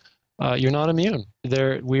sort. You're not immune.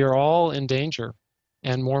 We are all in danger.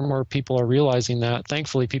 And more people are realizing that.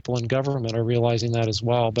 Thankfully, people in government are realizing that as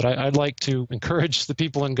well. But I'd like to encourage the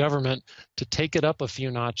people in government to take it up a few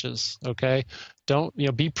notches, okay? Don't, you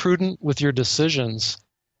know, be prudent with your decisions,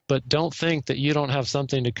 but don't think that you don't have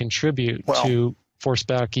something to contribute to force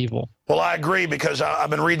back evil. Well, I agree, because I've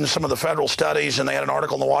been reading some of the federal studies, and they had an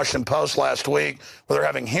article in the Washington Post last week where they're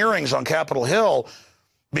having hearings on Capitol Hill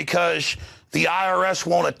because the IRS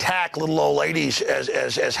won't attack little old ladies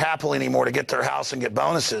as happily anymore to get their house and get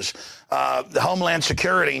bonuses. The Homeland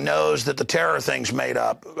Security knows that the terror thing's made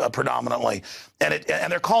up predominantly, and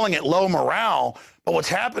they're calling it low morale. But what's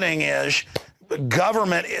happening is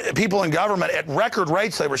people in government at record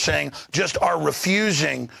rates, they were saying, just are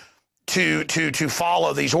refusing to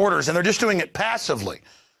follow these orders, and they're just doing it passively.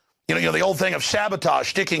 You know, the old thing of sabotage,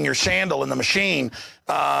 sticking your sandal in the machine.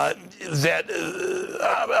 I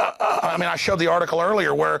mean, I showed the article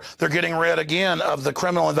earlier where they're getting rid again of the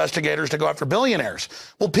criminal investigators to go after billionaires.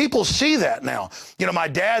 Well, people see that now. You know, my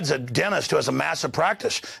dad's a dentist who has a massive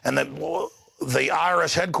practice, and the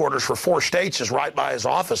IRS headquarters for 4 states is right by his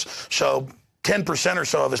office. So 10% or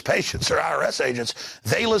so of his patients are IRS agents.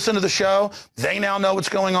 They listen to the show. They now know what's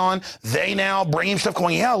going on. They now bring him stuff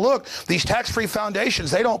going, yeah, look, these tax-free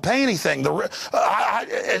foundations, they don't pay anything.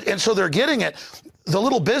 And so they're getting it. The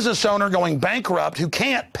little business owner going bankrupt who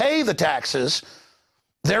can't pay the taxes,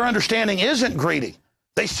 their understanding isn't greedy.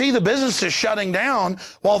 They see the businesses shutting down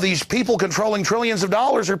while these people controlling trillions of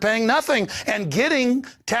dollars are paying nothing and getting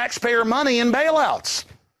taxpayer money in bailouts.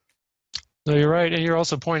 No, you're right. And you're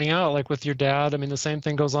also pointing out, like with your dad, I mean, the same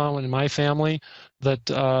thing goes on in my family,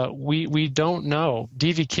 that we don't know.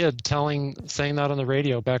 Devi Kidd saying that on the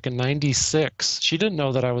radio back in '96. She didn't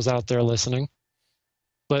know that I was out there listening.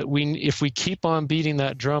 But if we keep on beating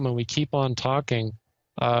that drum and we keep on talking,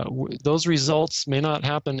 those results may not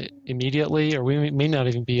happen immediately, or we may not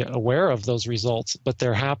even be aware of those results, but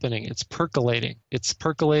they're happening. It's percolating. It's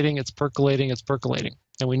percolating. It's percolating. It's percolating.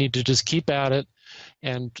 And we need to just keep at it.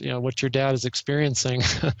 And you know what your dad is experiencing,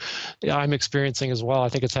 I'm experiencing as well. I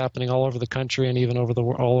think it's happening all over the country and even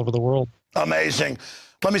all over the world. Amazing.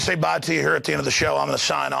 Let me say bye to you here at the end of the show. I'm going to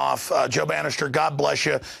sign off. Joe Banister, God bless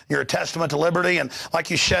you. You're a testament to liberty. And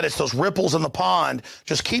like you said, it's those ripples in the pond.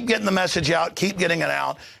 Just keep getting the message out, keep getting it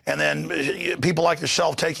out. And then people like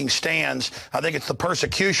yourself taking stands. I think it's the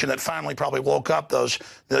persecution that finally probably woke up those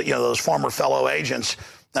former fellow agents.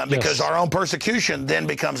 Because our own persecution then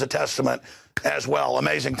becomes a testament as well.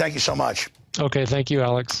 Amazing. Thank you so much. Okay. Thank you,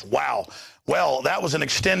 Alex. Wow. Well, that was an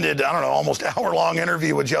extended, I don't know, almost hour-long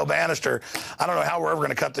interview with Joe Banister. I don't know how we're ever going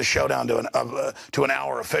to cut this show down to an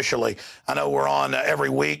hour officially. I know we're on every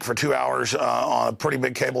week for 2 hours on a pretty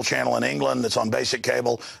big cable channel in England that's on basic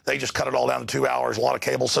cable. They just cut it all down to 2 hours. A lot of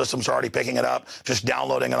cable systems are already picking it up, just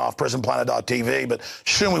downloading it off prisonplanet.tv. But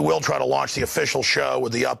soon we will try to launch the official show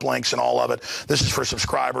with the uplinks and all of it. This is for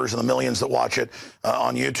subscribers and the millions that watch it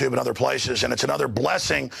on YouTube and other places. And it's another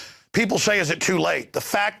blessing. People say, is it too late? The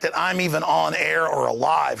fact that I'm even on air or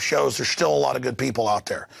alive shows there's still a lot of good people out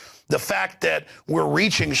there. The fact that we're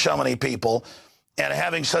reaching so many people and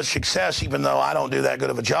having such success, even though I don't do that good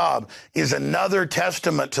of a job, is another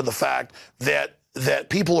testament to the fact that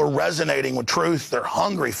people are resonating with truth. They're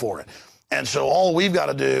hungry for it. And so all we've got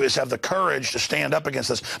to do is have the courage to stand up against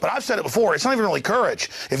this. But I've said it before, it's not even really courage.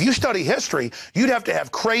 If you study history, you'd have to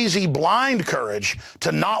have crazy, blind courage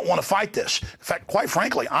to not want to fight this. In fact, quite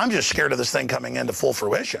frankly, I'm just scared of this thing coming into full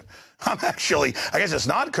fruition. I guess it's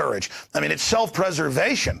not courage. I mean, it's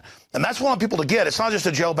self-preservation. And that's what I want people to get. It's not just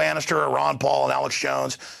a Joe Banister or Ron Paul and Alex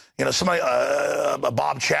Jones, you know, somebody,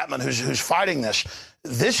 Bob Chapman who's fighting this.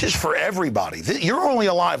 This is for everybody. You're only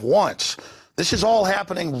alive once. This is all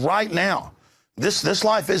happening right now. This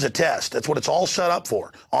life is a test. That's what it's all set up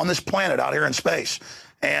for on this planet out here in space.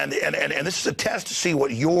 And this is a test to see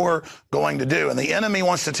what you're going to do. And the enemy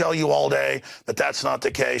wants to tell you all day that that's not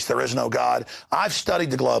the case. There is no God. I've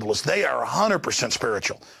studied the globalists. They are 100%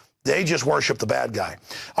 spiritual. They just worship the bad guy.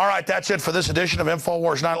 All right, that's it for this edition of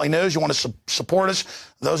InfoWars Nightly News. You want to support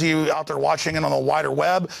us? Those of you out there watching it on the wider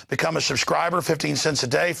web, become a subscriber, 15 cents a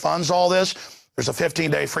day, funds all this. There's a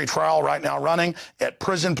 15-day free trial right now running at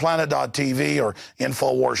prisonplanet.tv or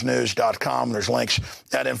InfoWarsNews.com. There's links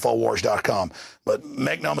at InfoWars.com. But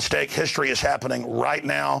make no mistake, history is happening right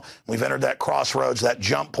now. We've entered that crossroads, that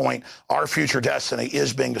jump point. Our future destiny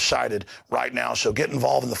is being decided right now. So get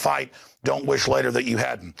involved in the fight. Don't wish later that you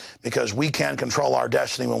hadn't, because we can control our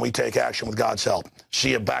destiny when we take action with God's help.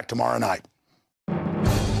 See you back tomorrow night.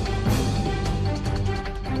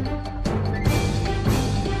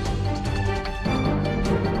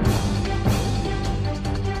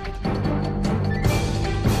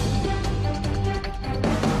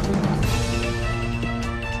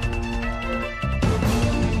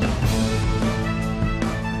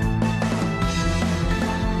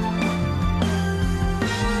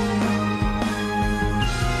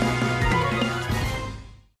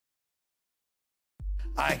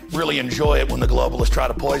 I really enjoy it when the globalists try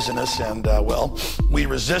to poison us, and, well, we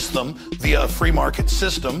resist them via a free market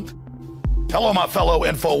system. Hello, my fellow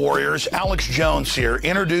Info Warriors. Alex Jones here,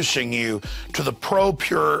 introducing you to the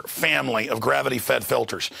ProPure family of gravity-fed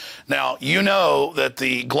filters. Now, you know that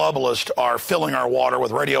the globalists are filling our water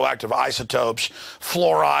with radioactive isotopes,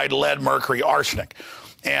 fluoride, lead, mercury, arsenic.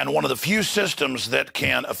 And one of the few systems that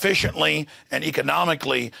can efficiently and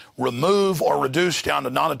economically remove or reduce down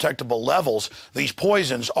to non-detectable levels these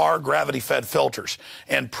poisons are gravity-fed filters.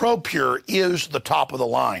 And ProPure is the top of the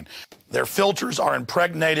line. Their filters are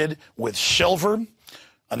impregnated with silver,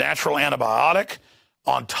 a natural antibiotic.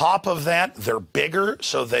 On top of that, they're bigger,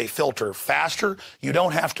 so they filter faster. You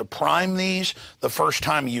don't have to prime these the first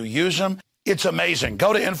time you use them. It's amazing.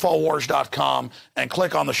 Go to Infowars.com and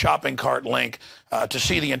click on the shopping cart link to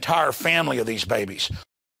see the entire family of these babies.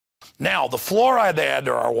 Now, the fluoride they add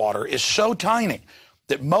to our water is so tiny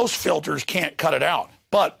that most filters can't cut it out.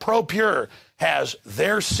 But ProPure has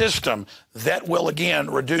their system that will, again,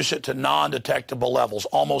 reduce it to non-detectable levels,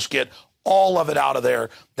 almost get all of it out of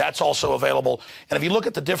there. That's also available. And if you look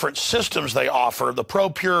at the different systems they offer, the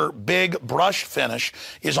ProPure Big Brush Finish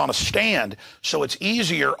is on a stand, so it's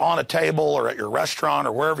easier on a table or at your restaurant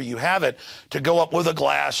or wherever you have it to go up with a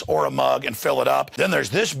glass or a mug and fill it up. Then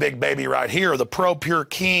there's this big baby right here, the ProPure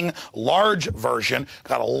King large version.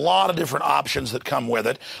 Got a lot of different options that come with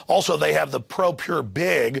it. Also, they have the ProPure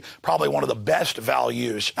Big, probably one of the best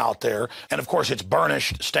values out there. And of course, it's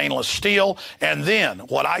burnished stainless steel. And then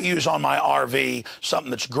what I use on my RV, something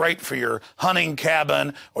that's great for your hunting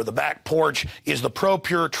cabin or the back porch, is the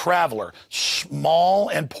ProPure Traveler. Small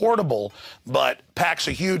and portable, but packs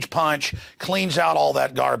a huge punch, cleans out all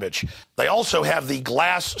that garbage. They also have the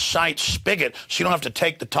glass sight spigot, so you don't have to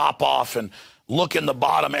take the top off and look in the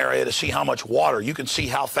bottom area to see how much water. You can see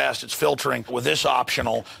how fast it's filtering with this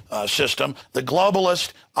optional system. The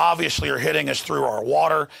globalists obviously are hitting us through our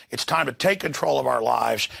water. It's time to take control of our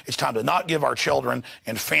lives. It's time to not give our children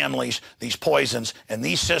and families these poisons, and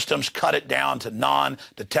these systems cut it down to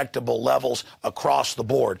non-detectable levels across the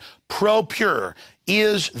board. ProPure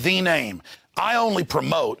is the name. I only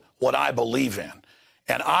promote what I believe in.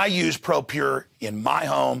 And I use ProPure in my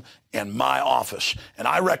home and my office. And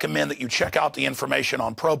I recommend that you check out the information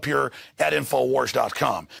on ProPure at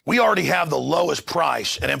Infowars.com. We already have the lowest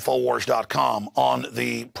price at Infowars.com on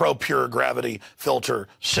the ProPure gravity filter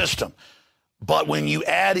system. But when you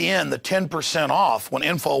add in the 10% off when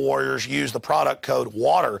InfoWarriors use the product code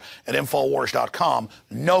WATER at Infowars.com,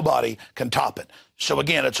 nobody can top it. So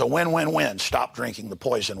again, it's a win-win-win. Stop drinking the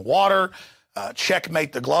poison water.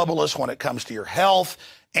 Checkmate the globalists when it comes to your health,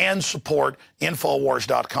 and support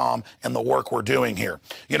Infowars.com and the work we're doing here.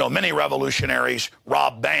 You know, many revolutionaries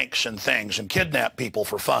rob banks and things and kidnap people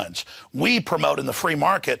for funds. We promote in the free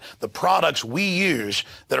market the products we use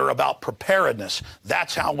that are about preparedness.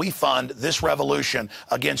 That's how we fund this revolution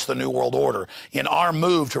against the New World Order in our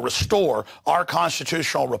move to restore our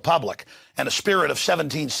constitutional republic and a spirit of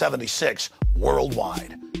 1776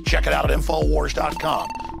 worldwide. Check it out at Infowars.com.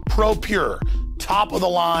 ProPure, top of the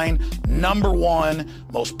line,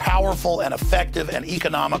 #1, most powerful and effective and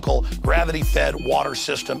economical gravity-fed water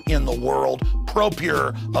system in the world.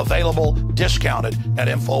 ProPure, available, discounted at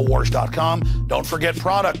Infowars.com. Don't forget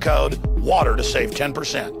product code WATER to save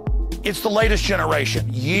 10%. It's the latest generation,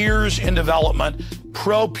 years in development.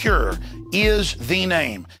 ProPure is the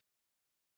name.